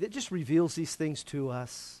evening that just reveals these things to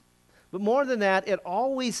us. But more than that, it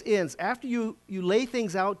always ends. After you lay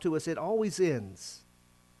things out to us, it always ends.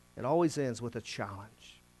 It always ends with a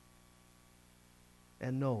challenge.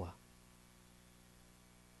 And Noah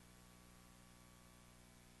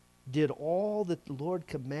did all that the Lord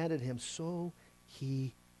commanded him, so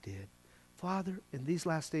he did. Father, in these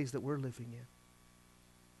last days that we're living in,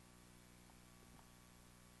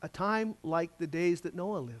 a time like the days that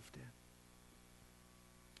Noah lived in,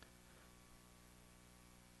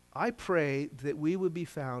 I pray that we would be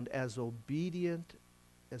found as obedient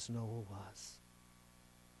as Noah was.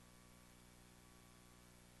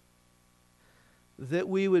 That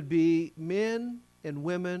we would be men and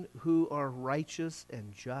women who are righteous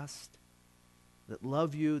and just, that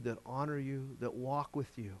love you, that honor you, that walk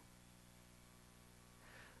with you,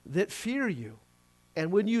 that fear you,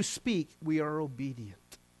 and when you speak, we are obedient.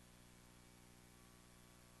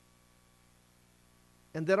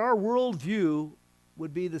 And that our worldview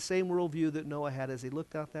would be the same worldview that Noah had as he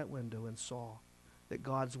looked out that window and saw that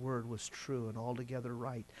God's word was true and altogether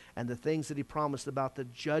right. And the things that he promised about the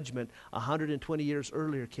judgment 120 years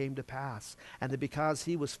earlier came to pass. And that because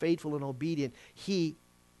he was faithful and obedient, he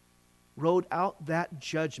rode out that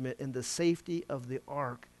judgment in the safety of the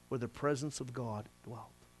ark where the presence of God dwelt.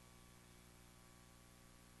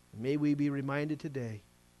 May we be reminded today.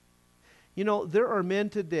 There are men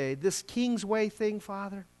today, this Kingsway thing,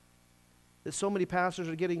 Father, that so many pastors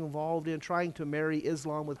are getting involved in, trying to marry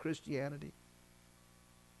Islam with Christianity.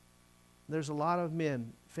 There's a lot of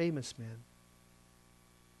men, famous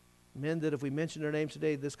men that if we mention their names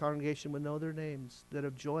today, this congregation would know their names, that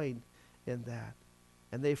have joined in that.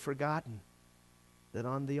 And they've forgotten that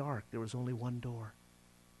on the ark there was only one door.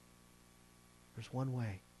 There's one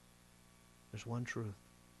way. There's one truth.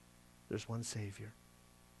 There's one Savior.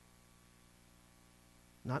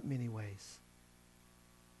 Not many ways.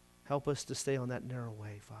 Help us to stay on that narrow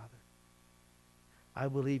way, Father. I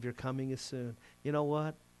believe you're coming as soon. You know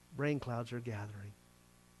what? Rain clouds are gathering.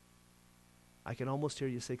 I can almost hear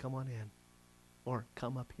you say, come on in, or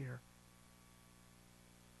come up here.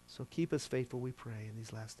 So keep us faithful, we pray, in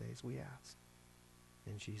these last days, we ask.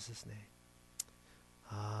 In Jesus' name.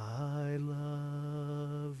 I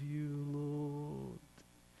love you, Lord,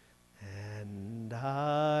 and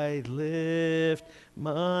I lift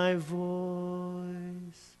my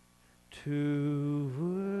voice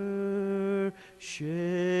to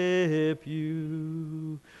worship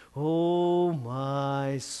you. Oh,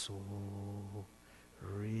 my soul,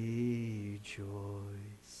 rejoice.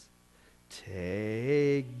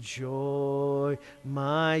 Take joy,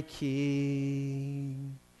 my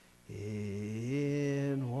King,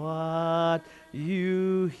 in what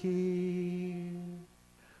you hear.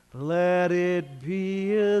 Let it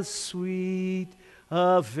be a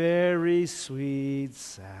very sweet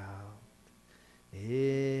sound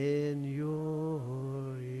in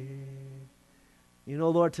your ear. You know,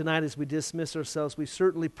 Lord, tonight as we dismiss ourselves, we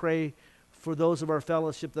certainly pray for those of our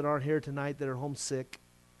fellowship that aren't here tonight that are homesick.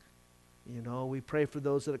 You know, we pray for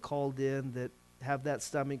those that are called in that have that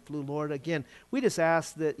stomach flu. Lord, again, we just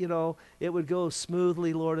ask that, you know, it would go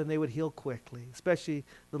smoothly, Lord, and they would heal quickly, especially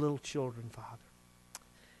the little children, Father.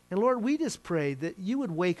 And Lord, we just pray that you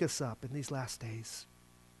would wake us up in these last days.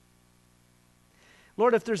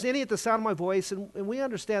 Lord, if there's any at the sound of my voice, and we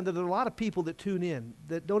understand that there are a lot of people that tune in,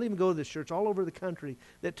 that don't even go to this church, all over the country,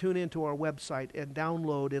 that tune into our website and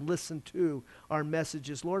download and listen to our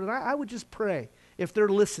messages, Lord, and I would just pray, if they're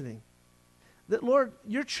listening, that, Lord,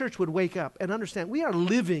 your church would wake up and understand we are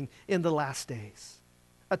living in the last days,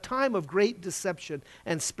 a time of great deception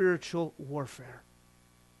and spiritual warfare.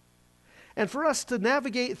 And for us to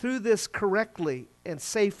navigate through this correctly and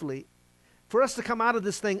safely, for us to come out of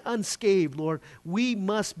this thing unscathed, Lord, we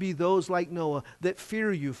must be those like Noah that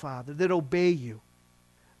fear you, Father, that obey you,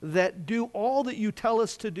 that do all that you tell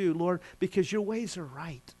us to do, Lord, because your ways are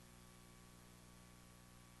right.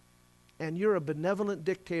 And you're a benevolent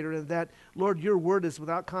dictator in that, Lord, your word is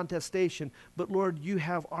without contestation, but Lord, you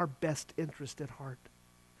have our best interest at heart.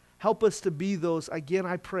 Help us to be those, again,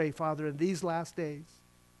 I pray, Father, in these last days,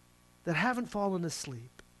 that haven't fallen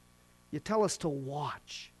asleep. You tell us to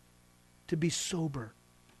watch, to be sober,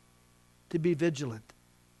 to be vigilant,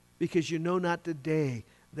 because you know not the day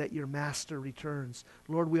that your master returns.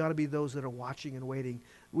 Lord, we ought to be those that are watching and waiting.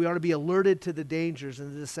 We ought to be alerted to the dangers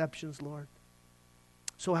and the deceptions, Lord.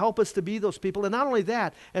 So help us to be those people. And not only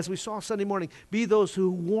that, as we saw Sunday morning, be those who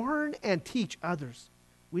warn and teach others.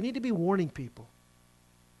 We need to be warning people.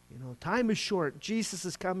 You know, time is short. Jesus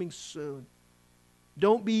is coming soon.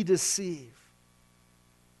 Don't be deceived.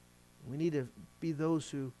 We need to be those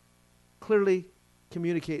who clearly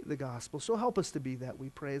communicate the gospel. So help us to be that, we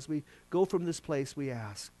pray. As we go from this place, we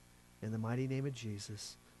ask in the mighty name of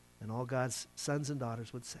Jesus. And all God's sons and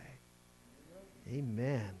daughters would say,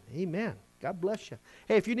 amen. Amen. God bless you.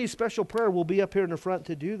 Hey, if you need special prayer, we'll be up here in the front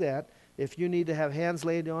to do that. If you need to have hands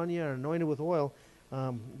laid on you or anointed with oil,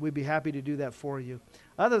 we'd be happy to do that for you.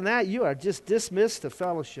 Other than that, you are just dismissed to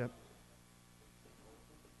fellowship.